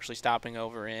habitat they're actually stopping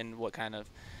over in, what kind of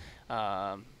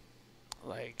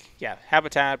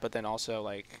habitat, but then also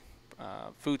like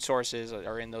food sources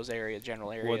are in those areas, general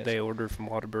areas. What they order from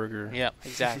Whataburger. Yeah,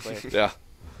 exactly. Yeah.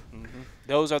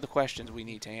 Those are the questions we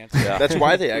need to answer. Yeah. That's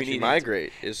why they actually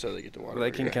migrate, is so they get to Whataburger.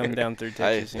 They can come down through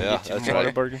Texas and get you that's some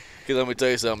right. Whataburger. Because let me tell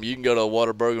you something, you can go to a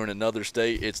Whataburger in another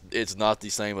state, it's not the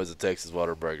same as a Texas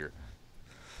Whataburger.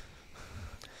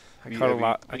 I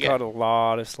caught a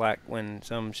lot of slack when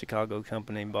some Chicago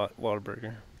company bought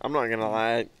Whataburger. I'm not gonna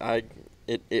lie,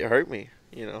 it hurt me,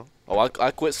 Oh,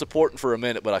 I quit supporting for a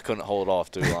minute, but I couldn't hold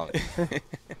off too long.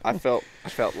 I felt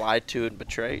lied to and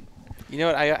betrayed. You know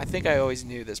what? I think I always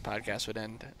knew this podcast would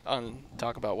end on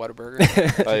talk about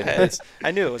Whataburger.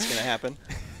 I knew it was going to happen.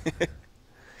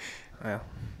 Well,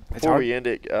 Before we end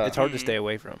it, it's hard to stay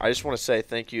away from. I just want to say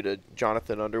thank you to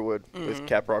Jonathan Underwood with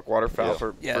Caprock Waterfowl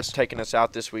for taking us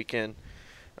out this weekend.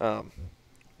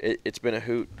 It's been a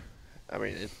hoot. I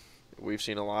mean, we've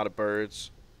seen a lot of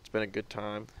birds. It's been a good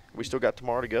time. We still got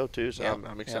tomorrow to go too, so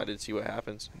I'm excited to see what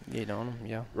happens. Get on them,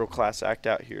 yeah. Real class act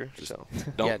out here. So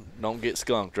don't get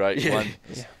skunked, right? Yeah.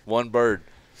 One bird.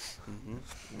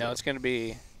 Mm-hmm. No, it's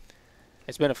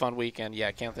been a fun weekend. Yeah,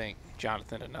 I can't thank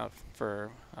Jonathan enough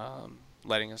for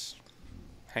letting us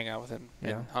hang out with him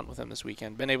and hunt with him this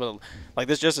weekend. Been able to, like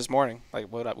this morning,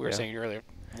 like what we were saying earlier,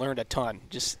 learned a ton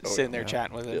just sitting there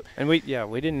chatting with him. And we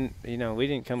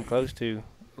didn't come close to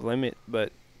limit,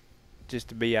 but just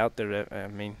to be out there, I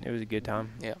mean, it was a good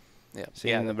time. Yeah.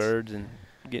 Seeing the birds and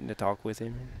getting to talk with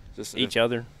him, just each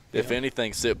other. If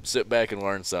anything, sit back and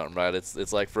learn something, right?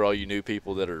 It's like for all you new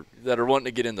people that are wanting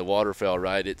to get into waterfowl,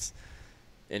 right?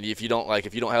 And if you don't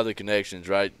have the connections,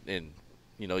 right, and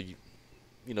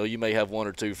you may have one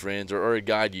or two friends or a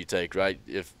guide you take, right?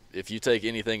 If you take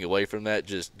anything away from that,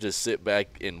 just sit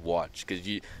back and watch, because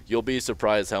you'll be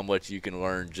surprised how much you can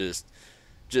learn just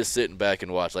sitting back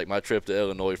and watch. Like my trip to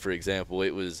Illinois, for example,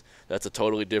 that's a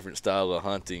totally different style of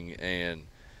hunting, and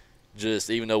just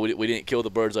even though we didn't kill the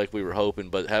birds like we were hoping,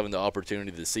 but having the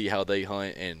opportunity to see how they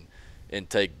hunt and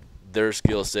take their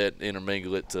skill set,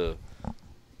 intermingle it to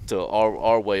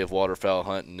our way of waterfowl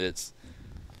hunting, it's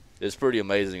pretty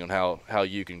amazing on how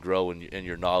you can grow in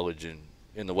your knowledge and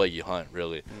in the way you hunt,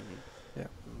 really. Mm-hmm. Yeah.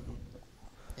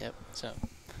 Mm-hmm. Yep. So,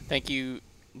 thank you,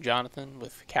 Jonathan,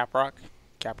 with Caprock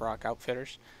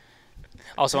Outfitters.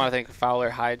 Also want to thank Fowler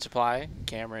Hide Supply,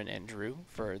 Cameron and Drew,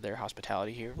 for their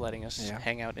hospitality here, letting us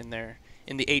hang out in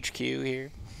the HQ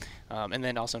here. And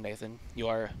then also Nathan, you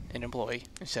are an employee,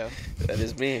 so that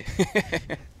is me.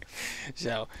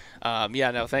 So,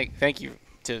 thank you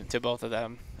to both of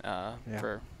them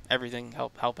for everything,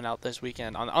 helping out this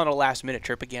weekend on a last minute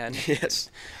trip again. Yes,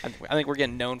 I think we're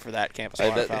getting known for that, Campus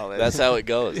Waterfowl. That's how it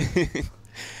goes.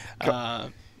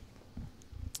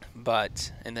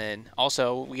 And then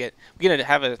also we get to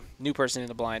have a new person in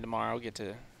the blind tomorrow. We get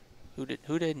to who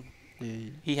did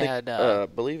he had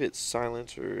believe it's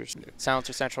silencers.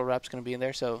 Silencer Central Rep's going to be in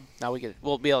there, so now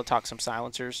we'll be able to talk some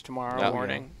silencers tomorrow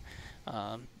morning.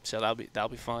 So that'll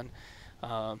be fun.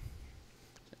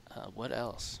 What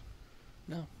else?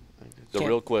 No. The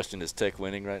real question is Tech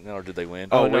winning right now, or did they win?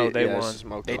 Oh no, they won.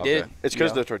 They did. It's because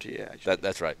of the tortilla. Actually.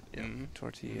 That's right. Yeah. Mm-hmm.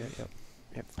 Tortilla.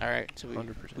 Yep. All right, so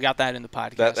 100%. We got that in the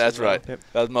podcast. That's right. Yep.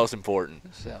 That's most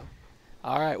important. So,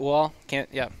 all right. Well,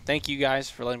 thank you guys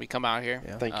for letting me come out here.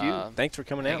 Yeah. Thank you. Thanks for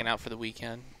coming hanging out for the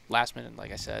weekend. Last minute,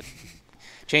 like I said,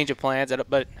 change of plans,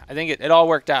 but I think it all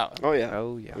worked out. Oh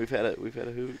yeah. We've had a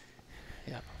hoot.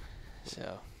 Yeah.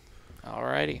 So, all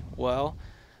righty. Well,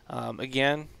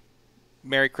 again,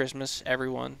 Merry Christmas,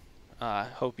 everyone.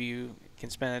 Hope you can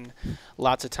spend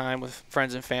lots of time with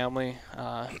friends and family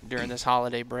during this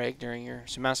holiday break, during your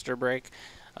semester break.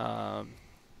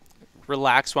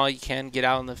 Relax while you can. Get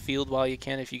out in the field while you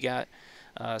can if you got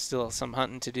still some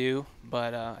hunting to do.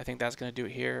 But I think that's going to do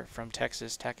it here from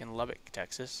Texas Tech in Lubbock,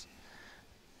 Texas.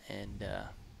 And,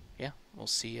 we'll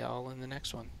see y'all in the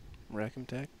next one. Wreck 'em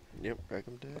Tech. Yep, Wreck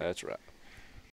 'em Tech. That's right.